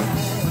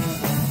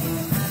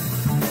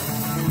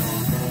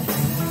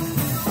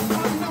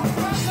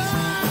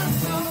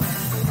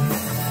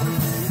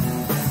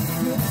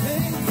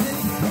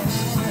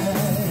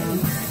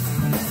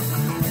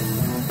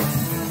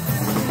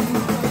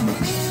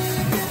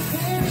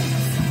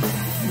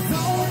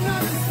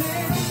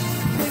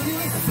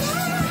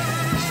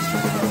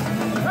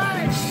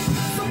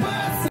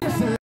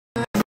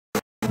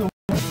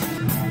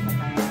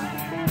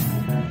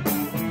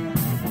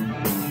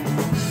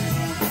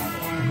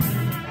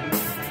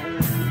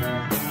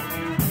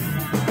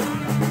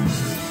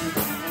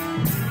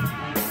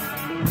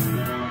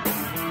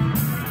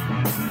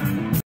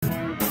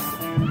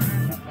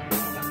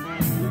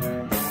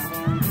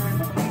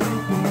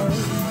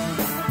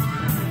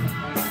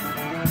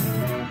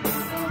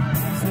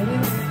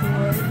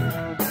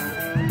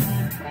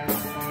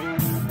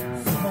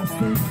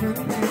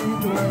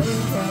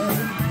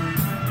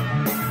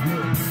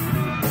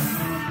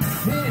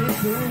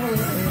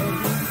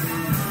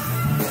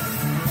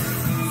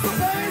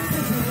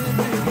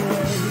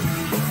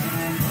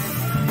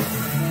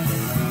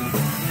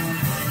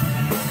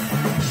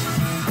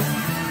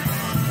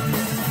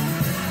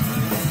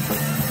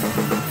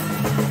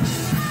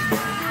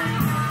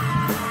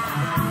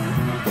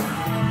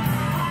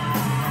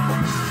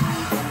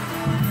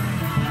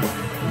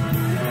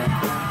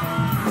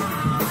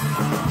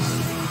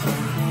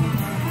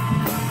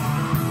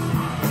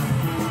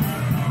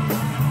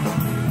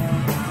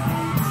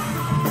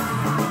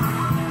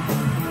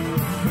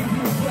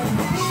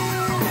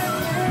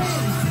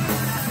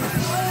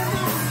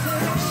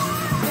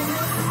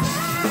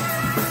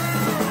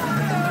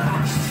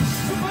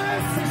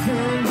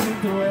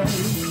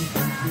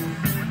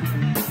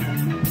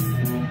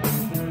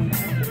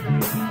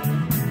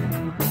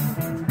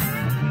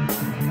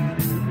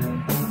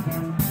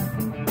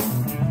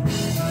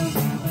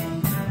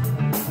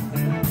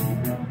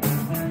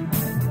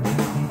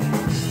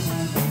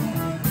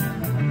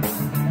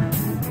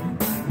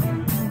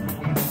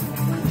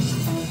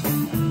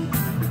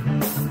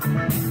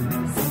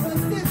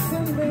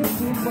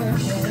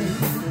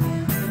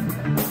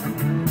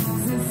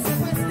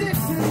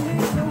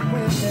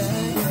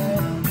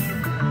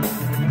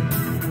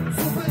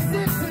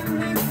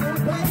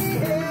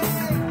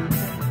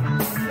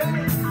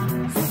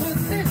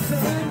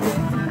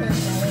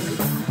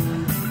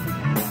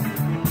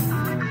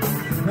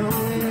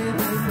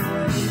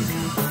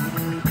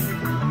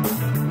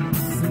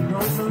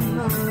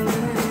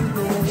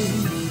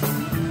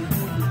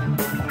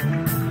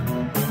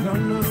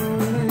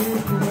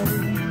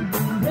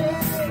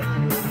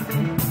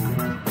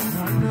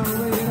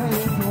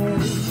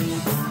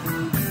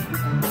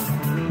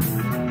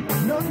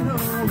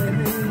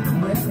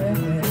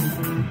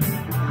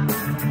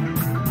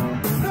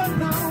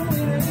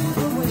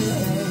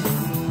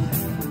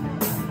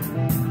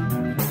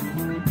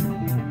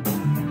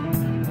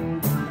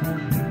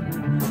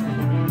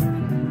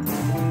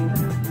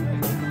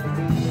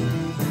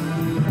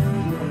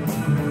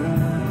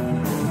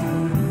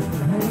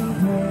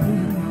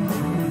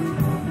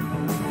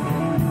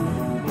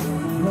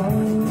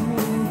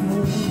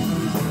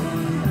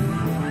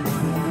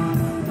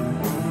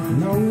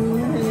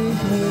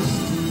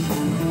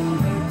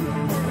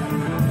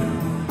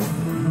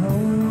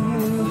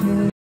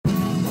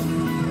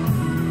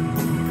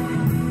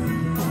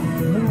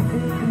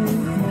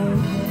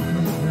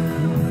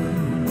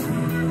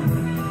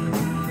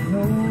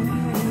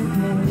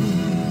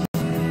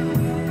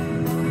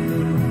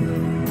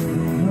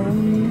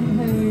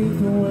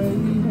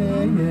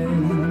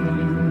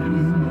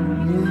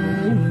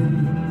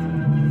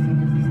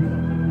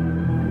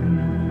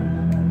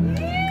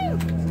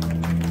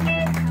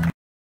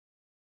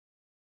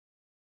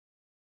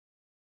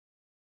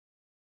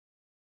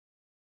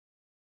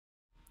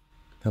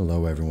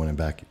Hello, everyone, and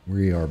back.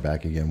 We are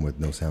back again with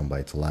No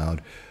Soundbites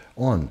Allowed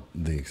on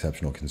the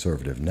Exceptional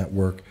Conservative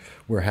Network.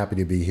 We're happy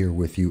to be here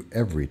with you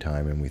every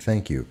time, and we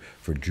thank you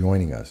for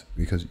joining us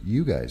because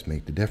you guys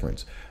make the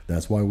difference.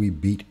 That's why we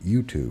beat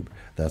YouTube.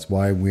 That's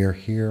why we're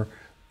here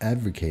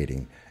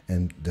advocating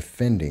and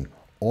defending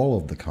all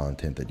of the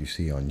content that you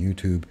see on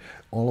YouTube,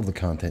 all of the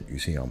content you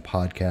see on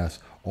podcasts,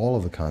 all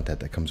of the content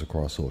that comes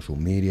across social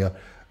media,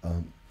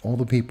 all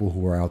the people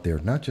who are out there,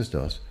 not just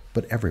us,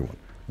 but everyone.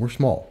 We're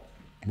small.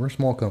 We're a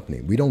small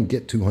company. We don't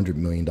get $200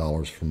 million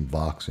from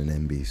Vox and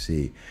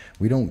NBC.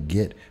 We don't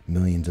get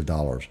millions of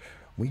dollars.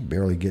 We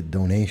barely get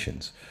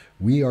donations.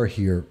 We are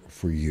here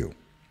for you.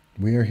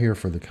 We are here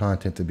for the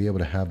content, to be able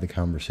to have the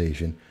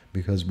conversation,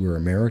 because we're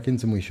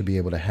Americans and we should be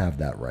able to have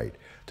that right,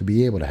 to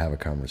be able to have a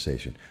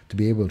conversation, to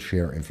be able to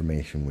share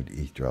information with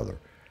each other.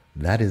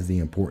 That is the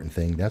important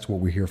thing. That's what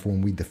we're here for,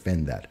 and we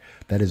defend that.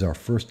 That is our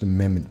First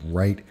Amendment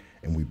right,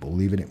 and we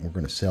believe in it, and we're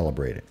going to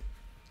celebrate it.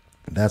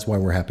 That's why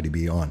we're happy to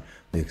be on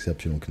the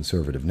Exceptional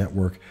Conservative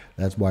Network.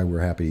 That's why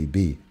we're happy to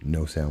be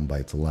No Sound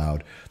Bites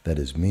Allowed. That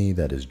is me,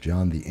 that is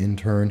John the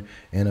intern,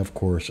 and of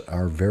course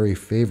our very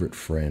favorite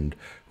friend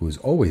who is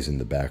always in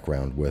the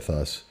background with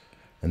us,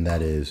 and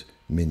that is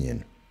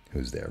Minion,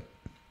 who's there.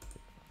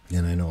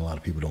 And I know a lot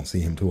of people don't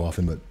see him too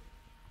often, but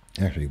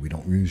actually we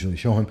don't usually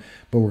show him,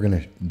 but we're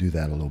going to do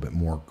that a little bit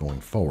more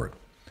going forward.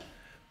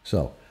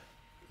 So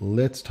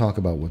let's talk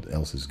about what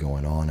else is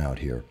going on out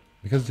here,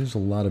 because there's a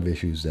lot of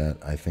issues that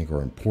I think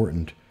are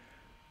important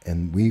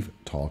and we've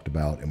talked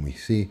about and we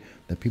see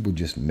that people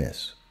just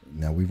miss.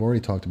 Now, we've already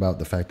talked about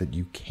the fact that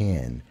you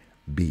can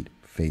beat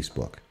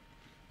Facebook.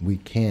 We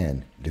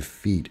can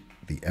defeat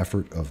the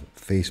effort of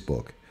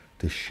Facebook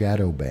to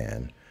shadow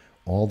ban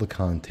all the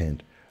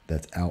content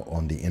that's out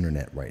on the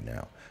internet right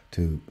now,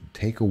 to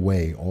take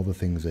away all the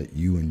things that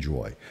you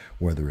enjoy,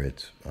 whether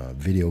it's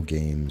video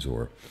games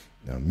or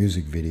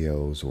music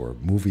videos or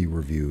movie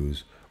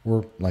reviews,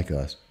 or like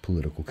us,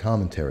 political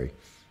commentary.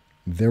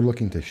 They're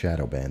looking to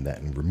shadow ban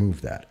that and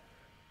remove that.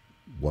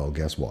 Well,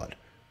 guess what?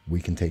 We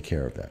can take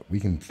care of that. We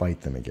can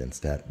fight them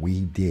against that.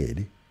 We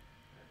did,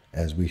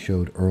 as we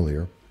showed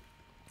earlier.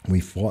 We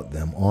fought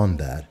them on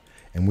that,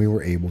 and we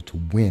were able to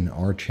win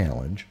our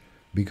challenge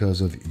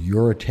because of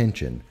your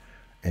attention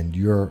and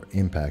your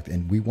impact.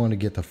 And we want to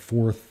get to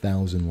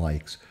 4,000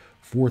 likes,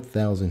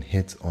 4,000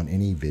 hits on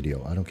any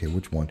video. I don't care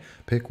which one.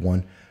 Pick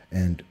one,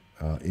 and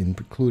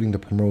including the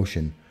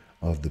promotion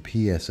of the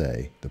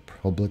PSA, the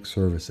public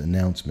service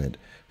announcement,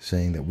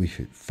 saying that we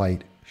should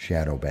fight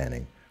shadow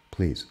banning.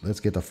 Please, let's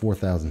get to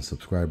 4,000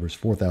 subscribers,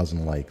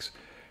 4,000 likes,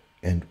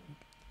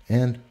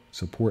 and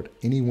support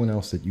anyone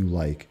else that you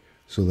like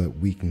so that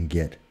we can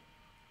get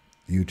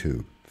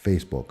YouTube,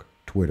 Facebook,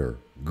 Twitter,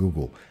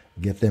 Google,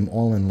 get them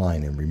all in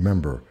line, and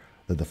remember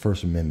that the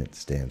First Amendment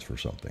stands for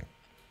something.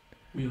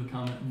 We have a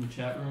comment in the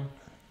chat room.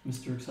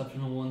 Mr.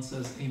 Exceptional One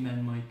says,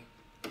 "Amen,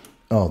 Mike."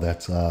 Oh,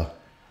 that's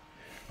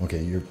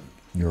okay.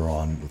 You're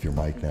on with your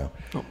mic now.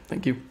 Oh,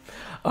 thank you.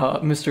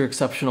 Mr.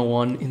 Exceptional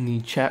One in the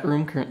chat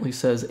room currently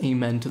says,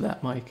 "Amen" to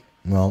that, Mike.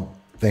 Well,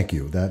 thank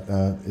you. That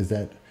is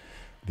that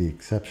the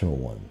Exceptional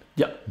One.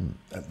 Yep.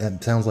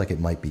 That sounds like it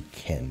might be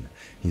Ken.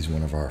 He's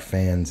one of our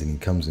fans, and he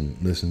comes and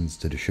listens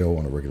to the show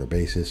on a regular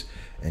basis.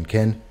 And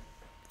Ken,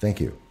 thank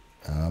you.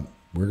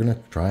 We're going to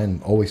try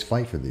and always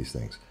fight for these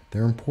things.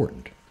 They're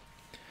important.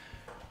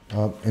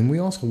 And we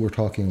also were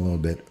talking a little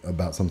bit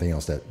about something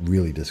else that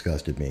really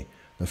disgusted me.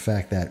 The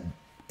fact that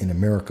in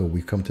America,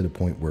 we've come to the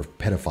point where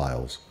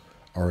pedophiles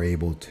are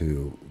able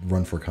to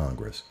run for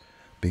Congress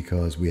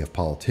because we have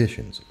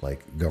politicians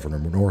like Governor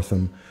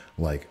Northam,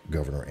 like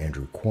Governor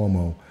Andrew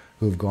Cuomo,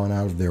 who have gone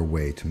out of their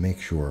way to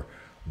make sure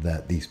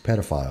that these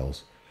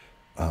pedophiles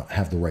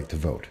have the right to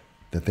vote,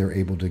 that they're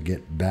able to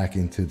get back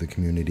into the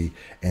community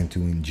and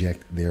to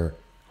inject their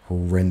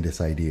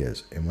horrendous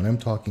ideas. And when I'm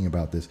talking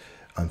about this,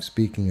 I'm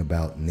speaking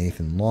about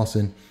Nathan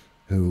Larson,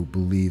 who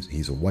believes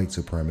he's a white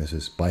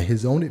supremacist by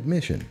his own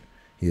admission.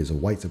 He is a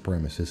white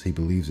supremacist. He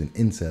believes in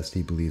incest.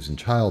 He believes in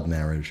child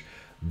marriage.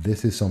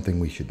 This is something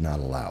we should not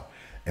allow.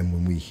 And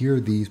when we hear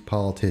these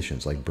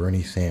politicians like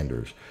Bernie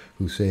Sanders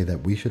who say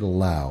that we should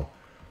allow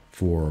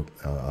for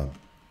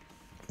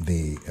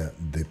the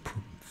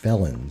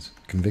felons,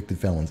 convicted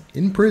felons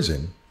in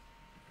prison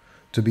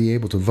to be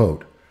able to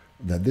vote,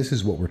 that this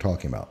is what we're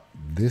talking about.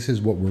 This is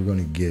what we're going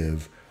to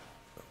give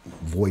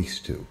voice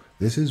to.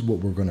 This is what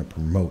we're going to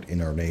promote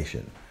in our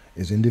nation,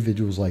 is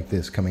individuals like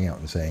this coming out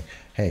and saying,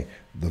 hey,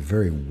 the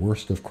very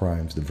worst of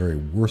crimes, the very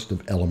worst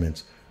of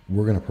elements,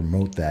 we're going to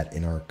promote that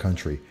in our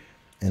country.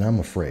 And I'm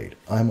afraid.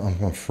 I'm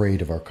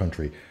afraid of our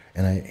country.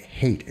 And I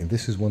hate, and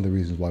this is one of the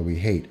reasons why we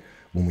hate,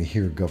 when we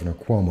hear Governor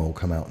Cuomo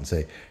come out and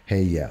say,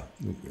 hey, yeah,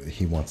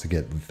 he wants to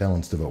get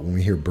felons to vote. When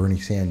we hear Bernie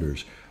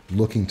Sanders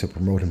looking to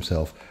promote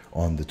himself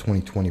on the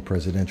 2020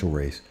 presidential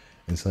race,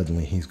 and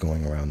suddenly he's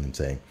going around and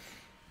saying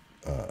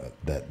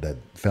that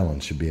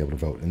felons should be able to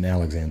vote. And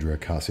Alexandria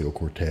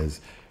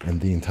Ocasio-Cortez and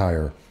the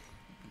entire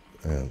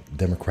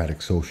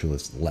Democratic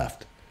Socialist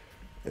left,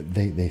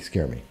 they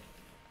scare me.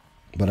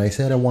 But I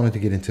said I wanted to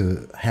get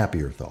into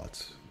happier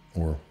thoughts,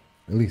 or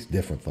at least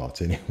different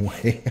thoughts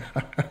anyway.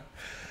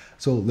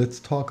 So let's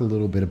talk a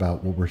little bit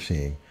about what we're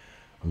seeing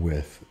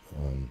with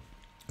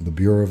the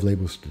Bureau of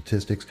Labor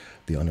Statistics.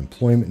 The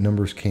unemployment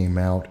numbers came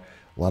out.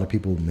 A lot of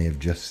people may have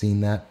just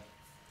seen that.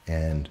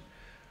 And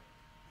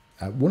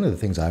one of the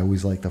things I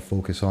always like to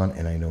focus on,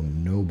 and I know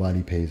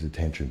nobody pays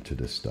attention to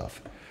this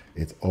stuff,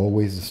 it's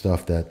always the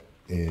stuff that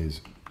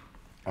is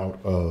out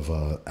of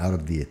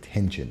the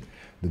attention.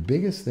 The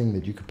biggest thing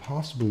that you could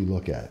possibly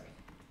look at,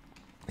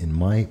 in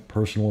my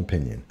personal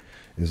opinion,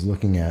 is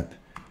looking at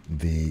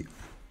the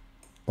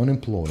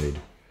unemployed,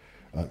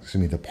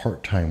 the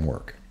part-time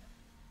work.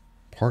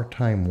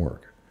 Part-time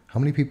work. How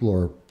many people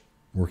are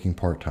working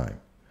part-time?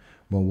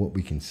 Well, what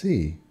we can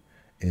see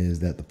is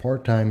that the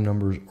part-time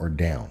numbers are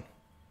down.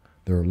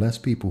 There are less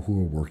people who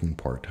are working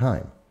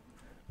part-time.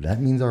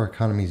 That means our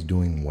economy is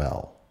doing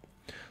well.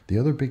 The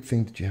other big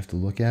thing that you have to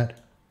look at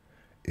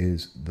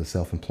is the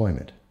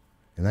self-employment.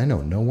 And I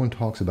know no one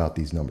talks about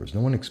these numbers.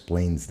 No one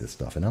explains this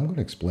stuff. And I'm going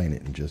to explain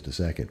it in just a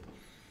second.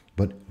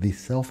 But the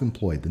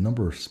self-employed, the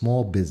number of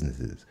small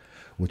businesses,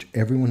 which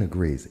everyone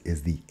agrees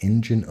is the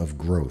engine of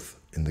growth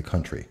in the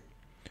country.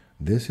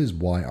 This is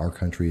why our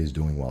country is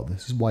doing well.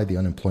 This is why the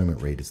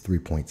unemployment rate is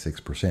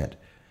 3.6%.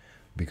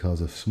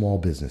 Because of small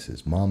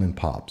businesses, mom and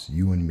pops,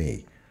 you and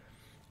me.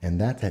 And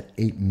that's at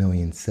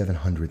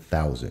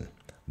 8,700,000.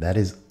 That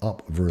is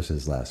up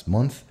versus last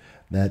month.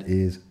 That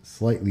is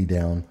slightly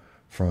down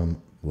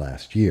from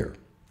last year.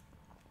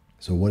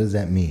 So what does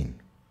that mean?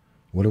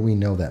 What do we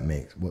know that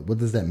makes? What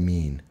does that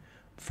mean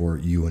for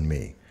you and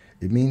me?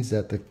 It means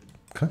that the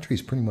country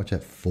is pretty much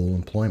at full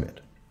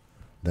employment,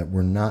 that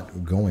we're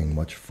not going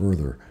much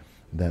further,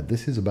 that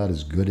this is about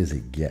as good as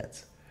it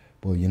gets.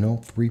 Well,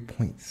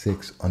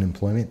 3.6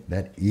 unemployment,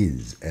 that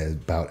is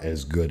about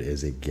as good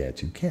as it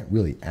gets. You can't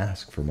really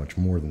ask for much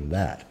more than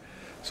that.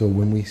 So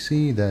when we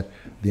see that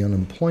the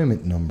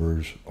unemployment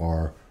numbers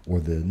are,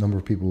 or the number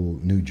of people,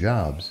 new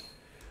jobs,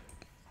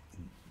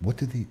 what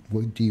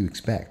do you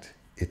expect?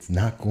 It's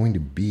not going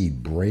to be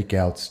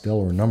breakout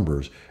stellar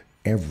numbers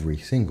every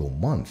single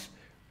month.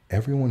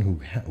 Everyone who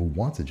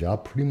wants a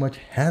job pretty much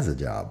has a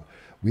job.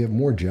 We have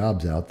more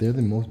jobs out there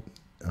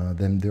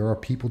than there are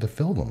people to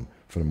fill them,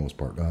 for the most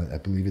part. I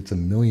believe it's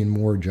 1 million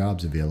more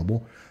jobs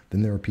available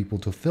than there are people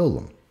to fill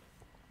them.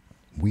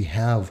 We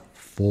have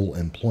full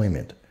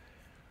employment.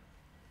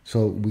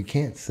 So we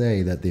can't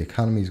say that the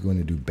economy is going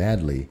to do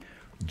badly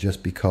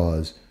just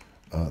because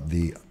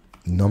the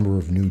number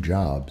of new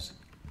jobs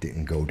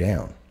didn't go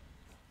down.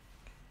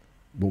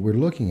 What we're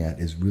looking at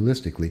is,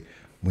 realistically,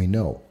 we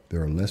know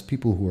there are less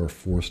people who are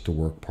forced to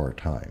work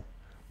part-time.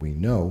 We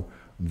know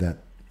that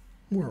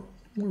we're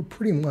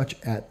pretty much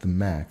at the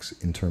max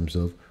in terms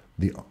of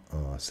the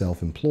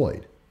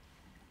self-employed.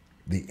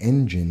 The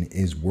engine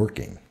is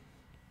working.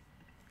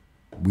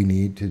 We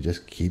need to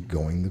just keep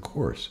going the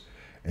course.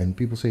 And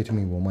people say to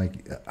me, well,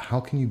 Mike, how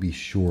can you be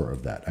sure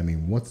of that? I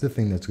mean, what's the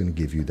thing that's going to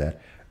give you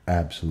that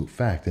absolute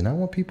fact? And I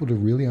want people to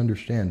really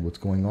understand what's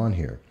going on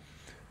here.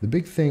 The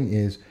big thing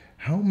is,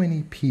 how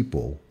many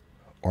people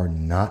are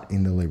not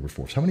in the labor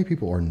force? How many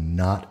people are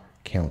not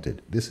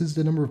counted? This is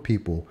the number of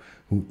people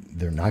who,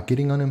 they're not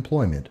getting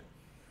unemployment.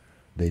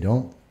 They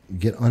don't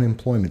get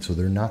unemployment, so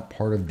they're not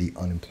part of the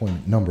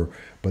unemployment number,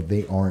 but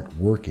they aren't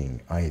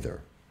working either.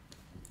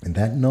 And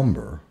that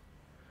number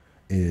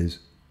is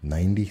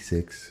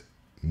 96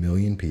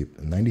 million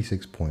people,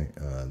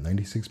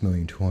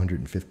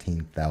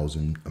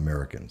 96,215,000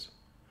 Americans.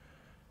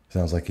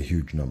 Sounds like a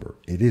huge number.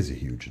 It is a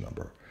huge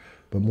number.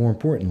 But more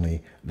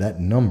importantly, that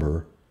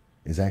number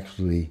is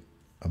actually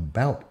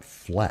about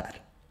flat.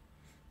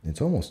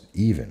 It's almost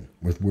even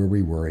with where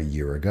we were a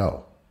year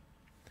ago.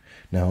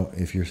 Now,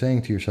 if you're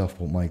saying to yourself,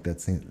 well, Mike,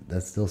 that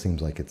still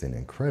seems like it's an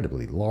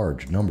incredibly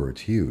large number.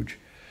 It's huge.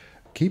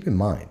 Keep in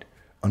mind,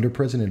 under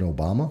President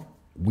Obama,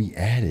 we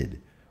added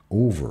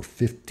over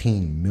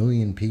 15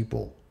 million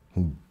people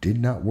who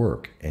did not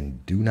work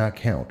and do not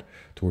count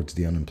towards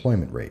the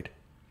unemployment rate.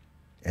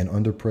 And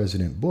under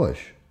President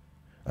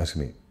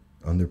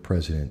under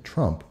President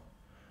Trump,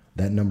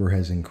 that number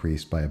has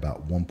increased by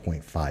about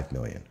 1.5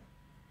 million.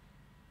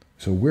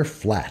 So we're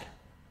flat,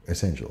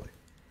 essentially.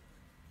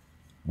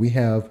 We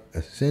have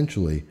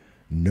essentially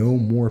no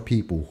more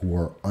people who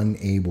are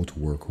unable to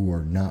work, who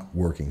are not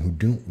working, who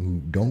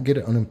don't get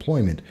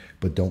unemployment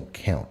but don't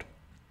count.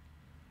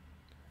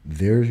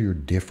 There's your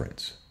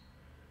difference.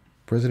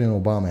 President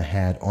Obama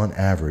had, on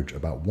average,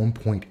 about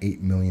 1.8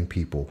 million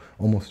people,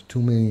 almost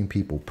 2 million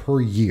people per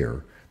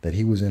year that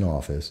he was in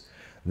office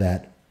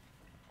that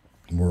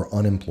were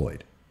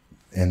unemployed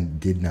and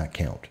did not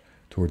count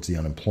towards the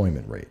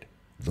unemployment rate,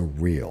 the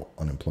real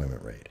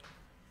unemployment rate,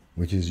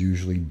 which is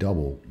usually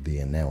double the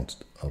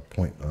announced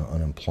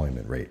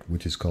unemployment rate,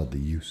 which is called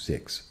the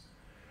U6.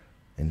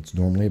 And it's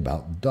normally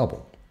about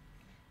double.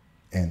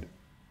 And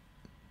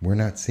we're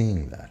not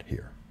seeing that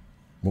here.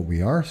 What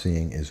we are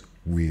seeing is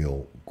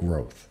real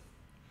growth.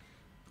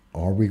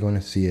 Are we going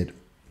to see it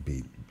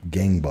be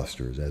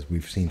gangbusters as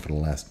we've seen for the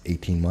last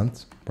 18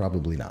 months?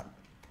 Probably not.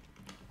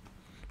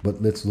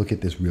 But let's look at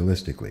this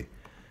realistically.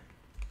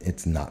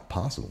 It's not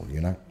possible.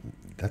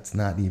 That's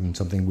not even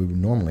something we would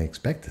normally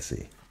expect to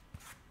see.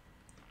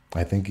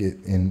 I think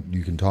and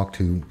you can talk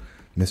to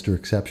Mr.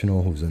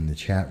 Exceptional, who's in the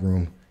chat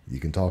room. You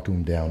can talk to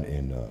him down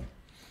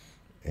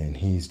and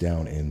he's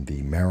down in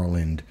the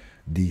Maryland,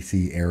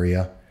 D.C.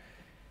 area,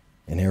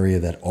 an area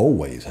that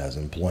always has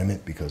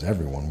employment because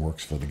everyone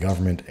works for the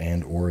government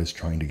and or is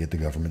trying to get the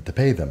government to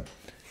pay them.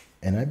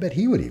 And I bet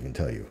he would even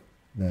tell you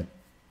that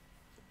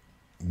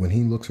when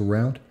he looks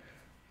around,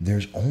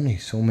 there's only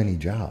so many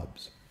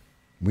jobs.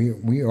 We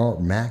are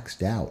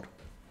maxed out.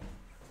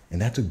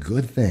 And that's a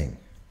good thing.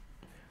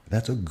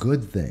 That's a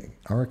good thing.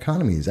 Our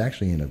economy is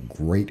actually in a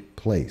great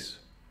place.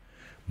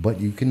 But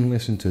you can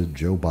listen to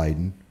Joe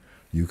Biden.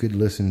 You could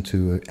listen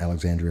to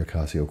Alexandria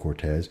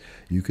Ocasio-Cortez.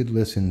 You could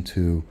listen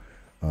to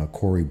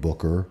Cory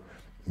Booker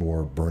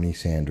or Bernie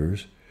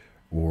Sanders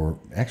or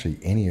actually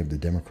any of the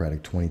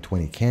Democratic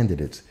 2020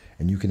 candidates.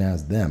 And you can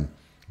ask them,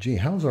 gee,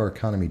 how's our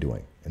economy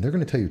doing? And they're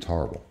going to tell you it's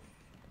horrible.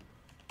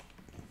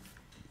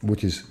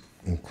 which is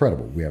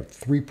incredible. We have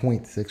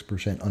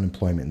 3.6%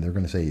 unemployment, and they're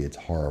going to say it's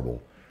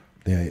horrible.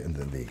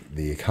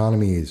 The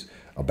economy is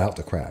about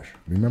to crash.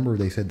 Remember,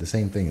 they said the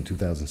same thing in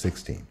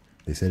 2016.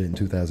 They said it in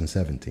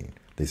 2017.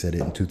 They said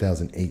it in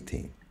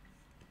 2018.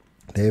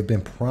 They have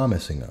been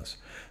promising us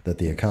that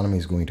the economy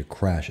is going to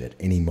crash at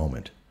any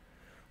moment,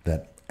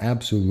 that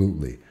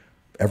absolutely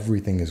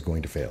everything is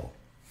going to fail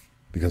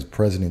because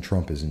President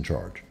Trump is in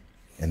charge.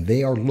 And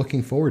they are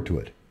looking forward to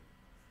it.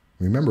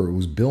 Remember, it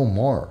was Bill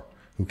Maher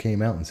who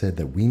came out and said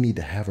that we need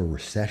to have a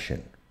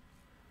recession.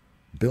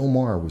 Bill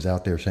Maher was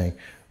out there saying,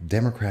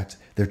 Democrats,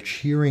 they're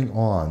cheering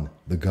on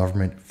the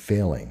government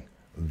failing.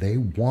 They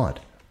want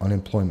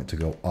unemployment to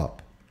go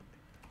up.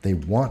 They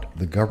want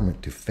the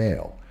government to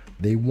fail.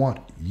 They want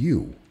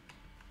you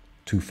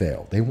to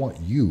fail. They want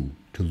you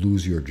to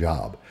lose your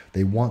job.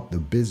 They want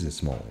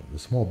the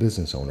small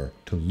business owner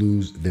to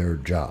lose their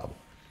job.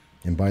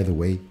 And by the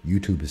way,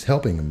 YouTube is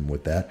helping them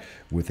with that,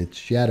 with its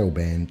shadow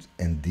bans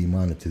and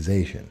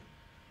demonetization.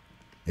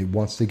 It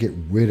wants to get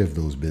rid of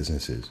those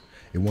businesses.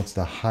 It wants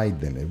to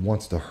hide them. It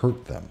wants to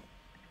hurt them.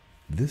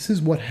 This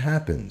is what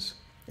happens,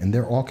 and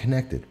they're all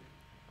connected.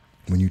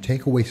 When you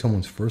take away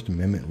someone's First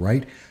Amendment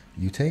right,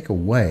 you take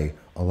away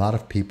a lot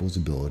of people's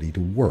ability to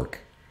work.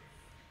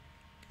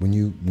 When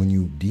you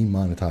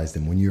demonetize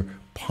them, when you're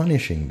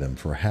punishing them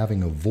for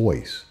having a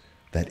voice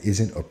that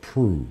isn't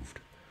approved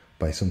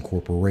by some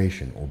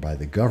corporation or by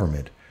the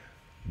government,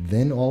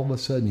 then all of a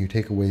sudden you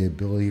take away the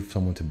ability of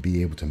someone to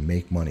be able to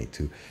make money,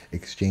 to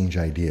exchange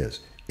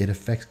ideas. It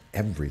affects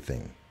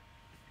everything.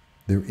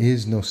 There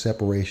is no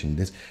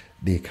separation.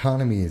 The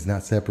economy is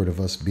not separate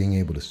of us being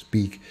able to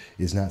speak,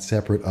 is not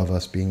separate of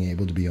us being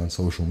able to be on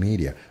social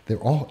media. They're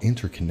all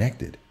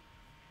interconnected.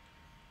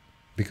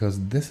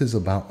 Because this is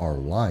about our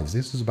lives.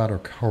 This is about our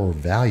core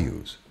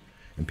values.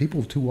 And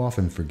people too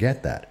often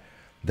forget that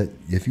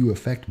if you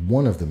affect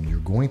one of them, you're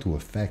going to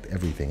affect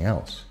everything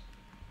else.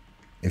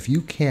 If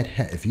you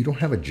don't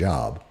have a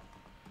job,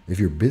 if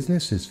your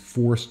business is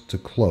forced to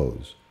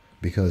close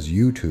because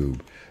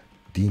YouTube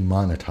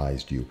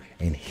demonetized you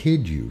and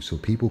hid you so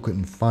people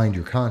couldn't find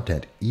your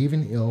content,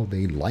 even though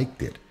they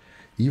liked it,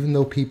 even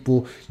though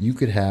you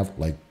could have,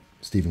 like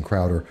Steven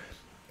Crowder,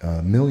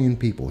 1 million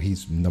people.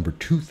 He's number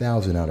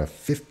 2,000 out of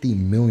 50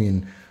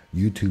 million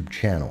YouTube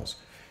channels.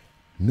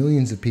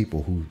 Millions of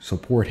people who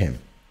support him.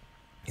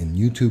 And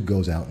YouTube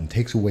goes out and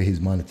takes away his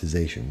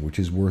monetization, which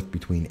is worth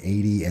between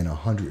 $80,000 and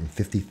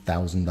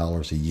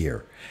 $150,000 a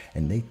year.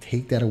 And they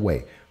take that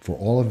away for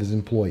all of his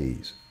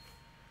employees.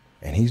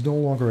 And he's no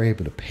longer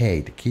able to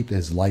pay to keep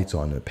his lights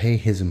on, to pay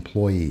his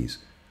employees.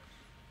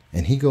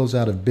 And he goes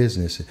out of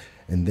business,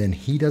 and then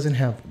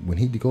when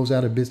he goes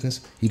out of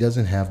business, he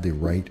doesn't have the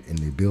right and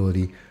the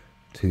ability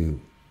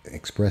to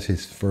express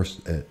his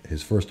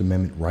First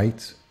Amendment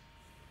rights.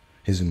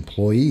 His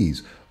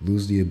employees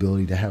lose the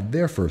ability to have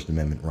their First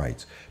Amendment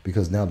rights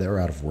because now they're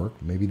out of work.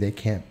 Maybe they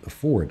can't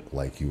afford,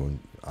 like you and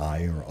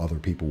I or other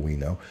people we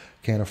know,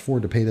 can't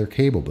afford to pay their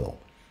cable bill.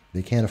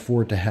 They can't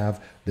afford to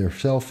have their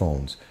cell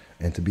phones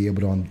and to be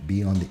able to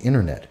be on the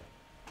internet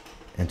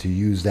and to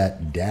use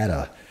that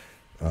data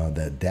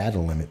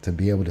limit to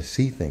be able to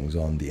see things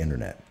on the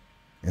internet.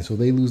 And so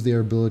they lose their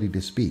ability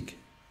to speak.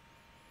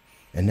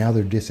 And now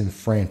they're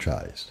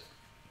disenfranchised.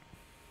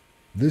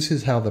 This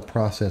is how the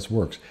process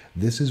works.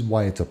 This is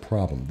why it's a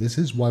problem. This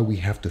is why we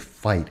have to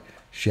fight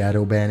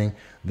shadow banning.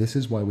 This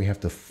is why we have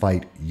to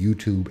fight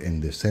YouTube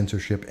and the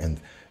censorship, and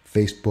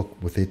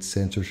Facebook with its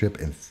censorship,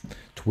 and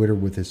Twitter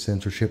with its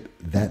censorship,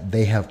 that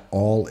they have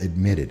all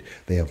admitted.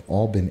 They have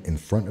all been in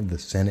front of the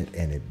Senate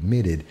and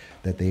admitted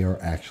that they are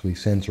actually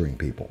censoring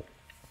people.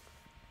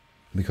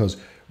 Because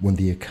when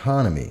the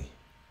economy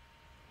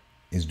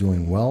is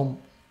doing well,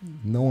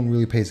 no one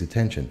really pays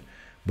attention.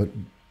 But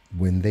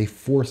when they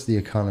force the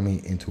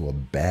economy into a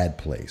bad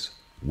place,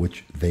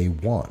 which they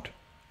want,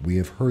 we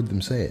have heard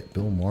them say it.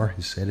 Bill Maher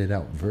has said it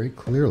out very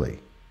clearly,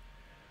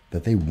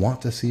 that they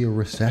want to see a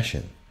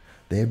recession.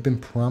 They have been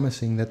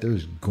promising that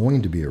there's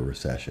going to be a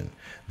recession.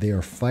 They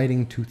are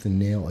fighting tooth and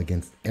nail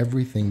against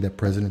everything that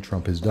President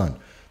Trump has done.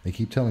 They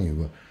keep telling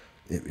you,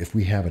 if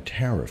we have a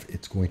tariff,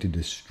 it's going to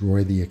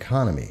destroy the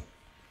economy.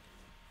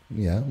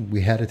 Yeah,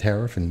 we had a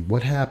tariff, and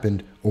what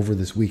happened over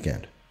this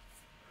weekend?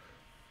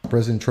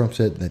 President Trump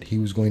said that he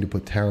was going to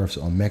put tariffs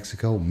on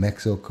Mexico.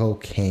 Mexico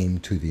came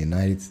to the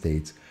United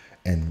States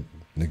and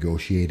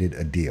negotiated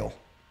a deal.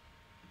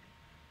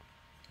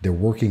 They're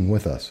working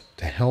with us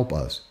to help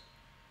us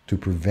to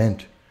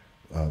prevent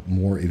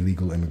more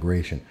illegal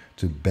immigration,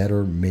 to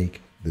better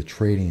make the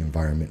trading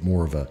environment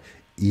more of a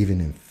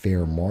even and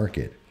fair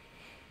market.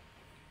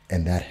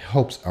 And that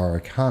helps our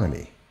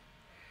economy.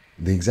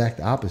 The exact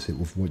opposite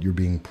of what you're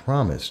being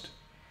promised.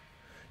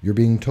 You're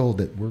being told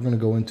that we're going to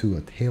go into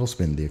a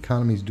tailspin. The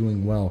economy's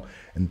doing well.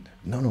 And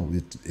no,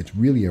 it's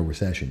really a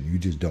recession. You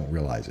just don't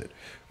realize it.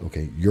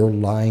 Okay, your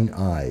lying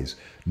eyes,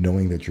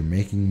 knowing that you're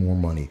making more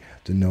money,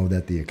 to know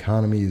that the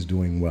economy is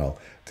doing well,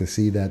 to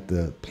see that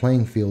the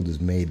playing field is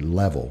made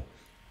level.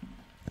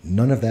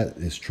 None of that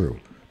is true.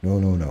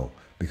 No.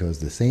 Because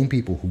the same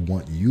people who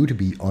want you to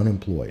be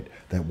unemployed,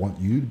 that want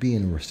you to be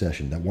in a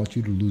recession, that want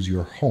you to lose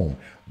your home,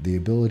 the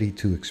ability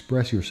to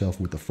express yourself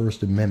with the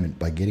First Amendment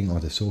by getting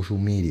onto social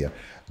media,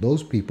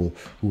 those people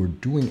who are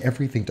doing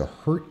everything to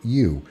hurt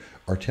you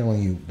are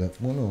telling you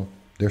that, well, no,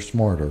 they're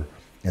smarter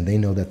and they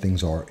know that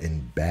things are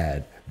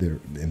they're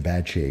in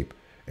bad shape,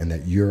 and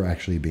that you're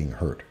actually being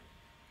hurt.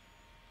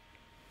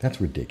 That's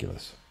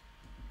ridiculous.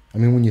 I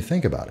mean, when you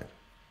think about it,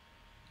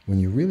 when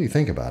you really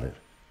think about it,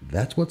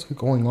 that's what's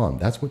going on.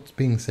 That's what's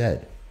being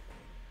said.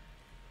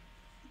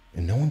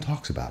 And no one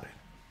talks about it.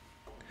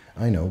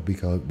 I know,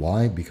 because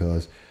why?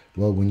 Because,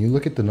 well, when you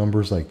look at the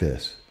numbers like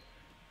this,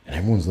 and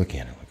everyone's looking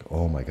at it like,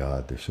 oh my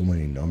God, there's so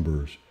many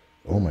numbers.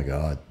 Oh my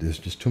God, there's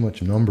just too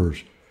much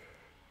numbers.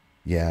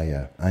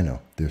 Yeah, I know.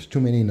 There's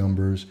too many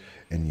numbers,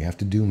 and you have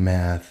to do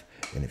math,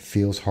 and it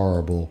feels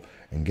horrible.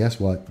 And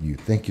guess what? You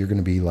think you're going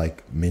to be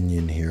like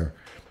Minion here.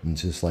 And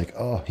it's just like,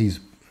 oh,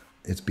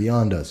 it's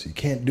beyond us. You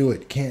can't do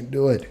it. Can't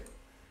do it.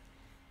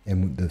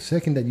 And the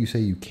second that you say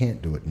you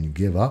can't do it and you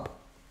give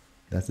up,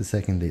 that's the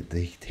second that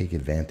they take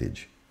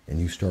advantage and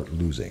you start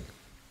losing.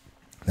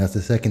 That's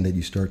the second that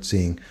you start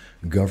seeing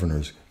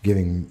governors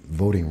giving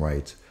voting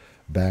rights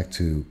back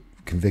to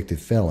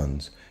convicted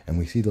felons. And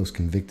we see those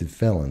convicted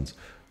felons,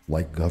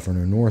 like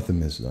Governor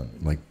Northam has done,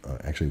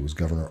 actually it was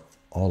Governor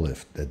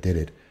McAuliffe that did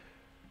it.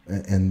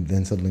 And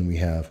then suddenly we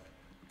have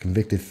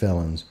convicted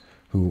felons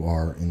who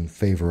are in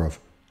favor of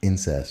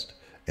incest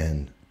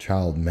and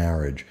child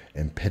marriage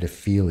and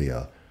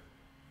pedophilia,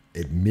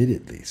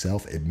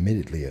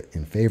 self-admittedly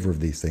in favor of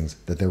these things,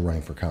 that they're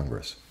running for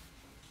Congress.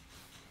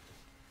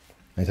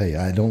 I tell you,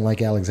 I don't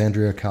like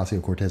Alexandria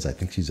Ocasio-Cortez. I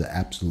think she's an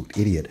absolute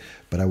idiot.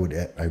 But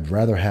I'd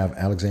rather have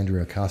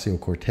Alexandria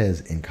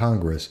Ocasio-Cortez in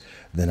Congress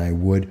than I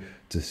would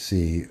to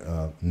see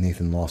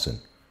Nathan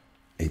Larson,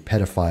 a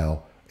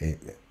pedophile, a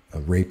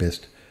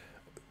rapist,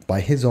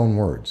 by his own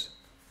words.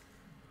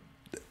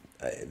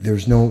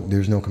 There's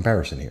no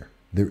comparison here.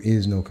 There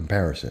is no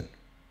comparison.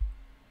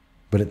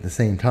 But at the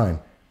same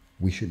time,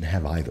 we shouldn't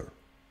have either.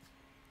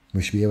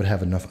 We should be able to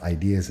have enough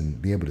ideas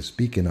and be able to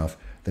speak enough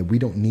that we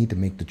don't need to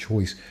make the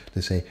choice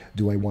to say,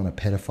 do I want a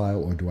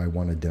pedophile or do I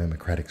want a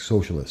democratic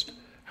socialist?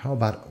 How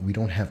about we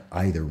don't have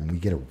either and we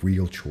get a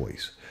real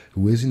choice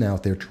who isn't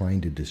out there trying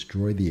to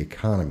destroy the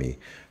economy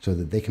so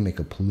that they can make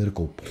a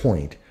political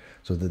point,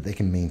 so that they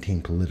can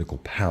maintain political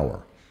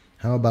power?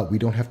 How about we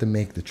don't have to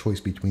make the choice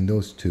between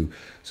those two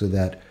so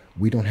that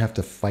we don't have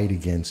to fight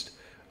against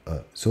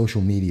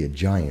social media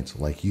giants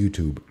like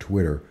YouTube,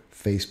 Twitter,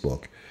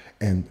 Facebook,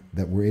 and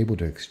that we're able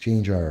to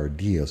exchange our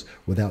ideas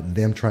without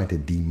them trying to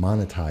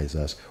demonetize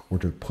us or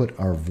to put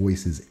our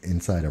voices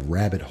inside a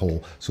rabbit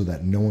hole so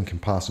that no one can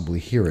possibly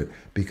hear it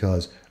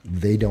because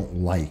they don't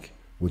like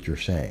what you're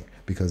saying,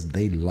 because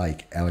they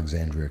like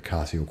Alexandria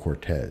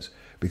Ocasio-Cortez,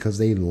 because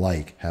they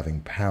like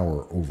having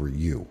power over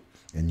you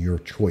and your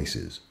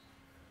choices.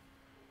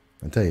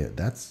 I tell you,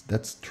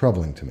 that's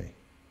troubling to me.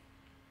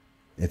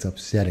 It's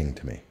upsetting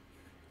to me. It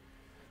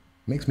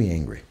makes me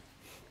angry.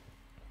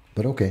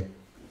 But okay,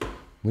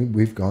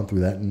 we've gone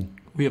through that. And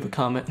we have a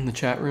comment in the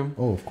chat room.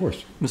 Oh, of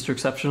course. Mr.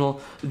 Exceptional,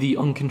 the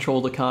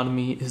uncontrolled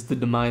economy is the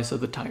demise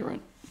of the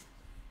tyrant.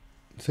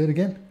 Say it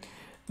again.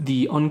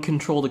 The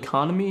uncontrolled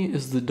economy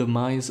is the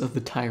demise of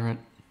the tyrant.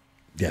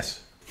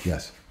 Yes.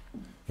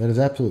 That is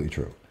absolutely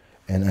true.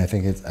 And I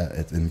think it's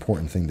an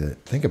important thing to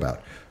think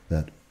about,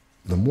 that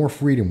the more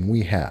freedom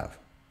we have,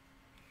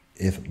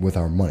 with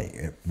our money,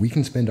 if we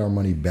can spend our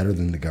money better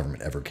than the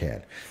government ever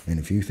can. And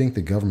if you think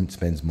the government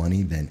spends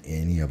money than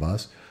any of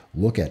us,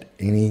 look at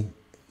the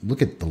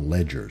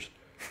ledgers.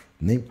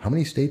 Name how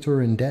many states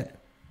are in debt.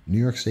 New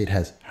York State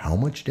has how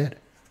much debt?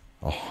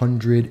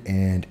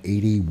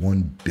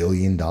 $181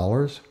 billion.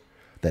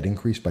 That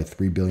increased by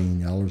 $3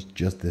 billion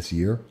just this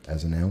year,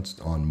 as announced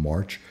on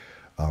March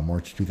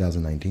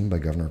 2019 by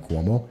Governor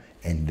Cuomo.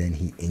 And then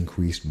he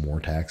increased more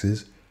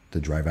taxes to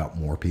drive out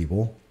more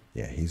people.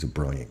 Yeah, he's a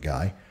brilliant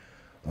guy.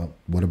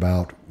 What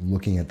about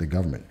looking at the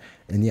government?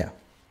 And yeah,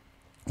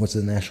 what's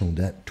the national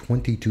debt?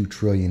 $22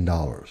 trillion.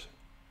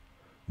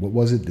 What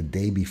was it the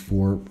day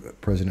before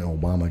President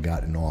Obama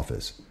got in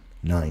office?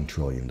 $9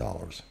 trillion.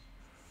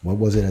 What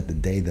was it at the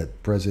day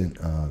that President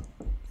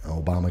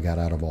Obama got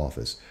out of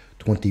office?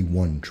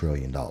 $21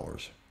 trillion.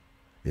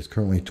 It's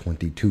currently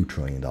 $22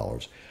 trillion.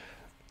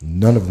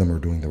 None of them are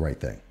doing the right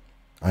thing.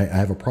 I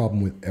have a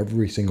problem with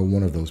every single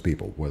one of those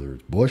people, whether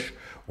it's Bush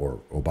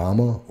or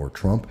Obama or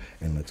Trump,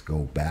 and let's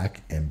go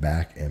back and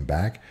back and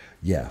back.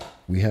 Yeah,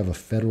 we have a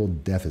federal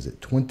deficit,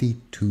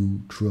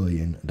 $22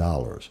 trillion.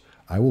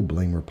 I will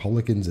blame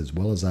Republicans as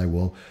well as I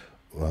will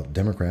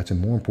Democrats, and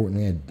more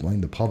importantly, I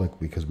blame the public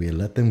because we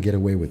let them get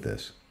away with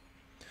this.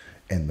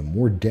 And the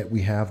more debt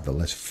we have, the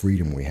less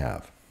freedom we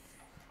have,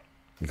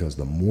 because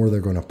the more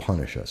they're going to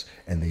punish us.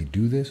 And they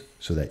do this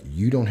so that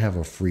you don't have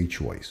a free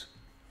choice.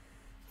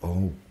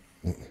 Oh,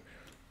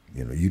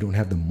 you don't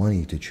have the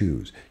money to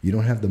choose. You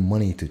don't have the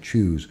money to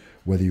choose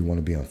whether you want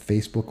to be on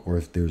Facebook or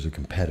if there's a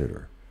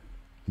competitor,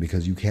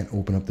 because you can't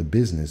open up the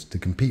business to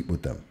compete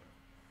with them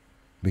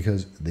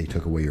because they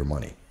took away your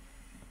money.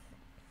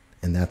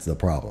 And that's the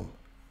problem.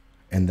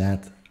 And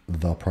that's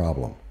the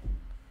problem.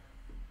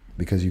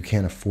 Because you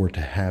can't afford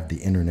to have the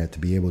internet to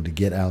be able to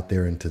get out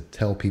there and to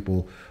tell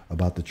people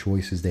about the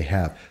choices they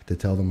have, to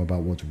tell them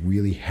about what's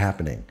really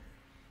happening.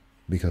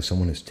 Because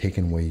someone has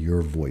taken away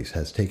your voice,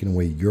 has taken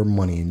away your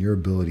money and your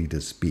ability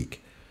to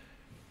speak.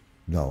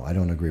 No, I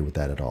don't agree with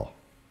that at all.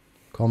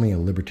 Call me a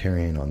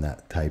libertarian on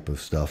that type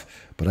of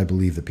stuff, but I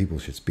believe that people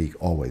should speak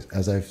always.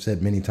 As I've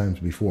said many times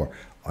before,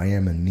 I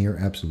am a near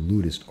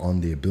absolutist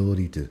on the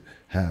ability to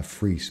have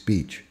free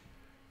speech.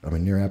 I'm a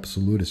near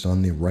absolutist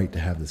on the right to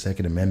have the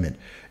Second Amendment.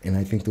 And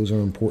I think those are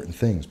important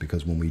things,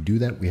 because when we do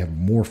that, we have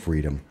more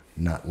freedom,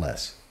 not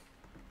less.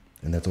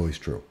 And that's always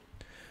true.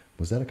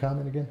 Was that a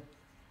comment again?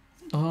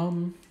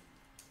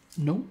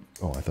 Nope.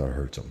 Oh, I thought I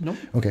heard something. Nope.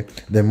 Okay,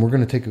 then we're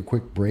going to take a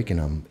quick break, and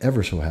I'm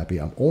ever so happy.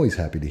 I'm always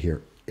happy to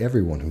hear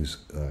everyone who's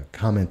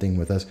commenting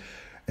with us.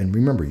 And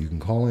remember, you can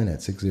call in at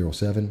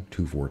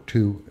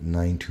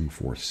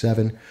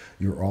 607-242-9247.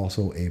 You're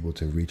also able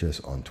to reach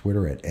us on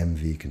Twitter at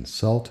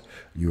MVConsult.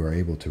 You are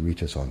able to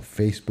reach us on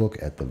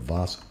Facebook at the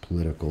Voss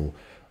Political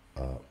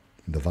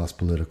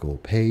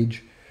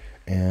page.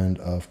 And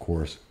of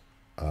course,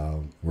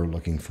 we're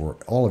looking for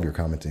all of your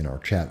comments in our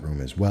chat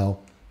room as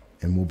well.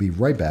 And we'll be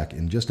right back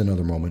in just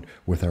another moment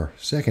with our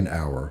second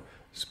hour,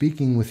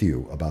 speaking with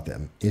you about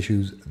the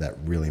issues that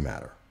really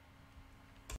matter.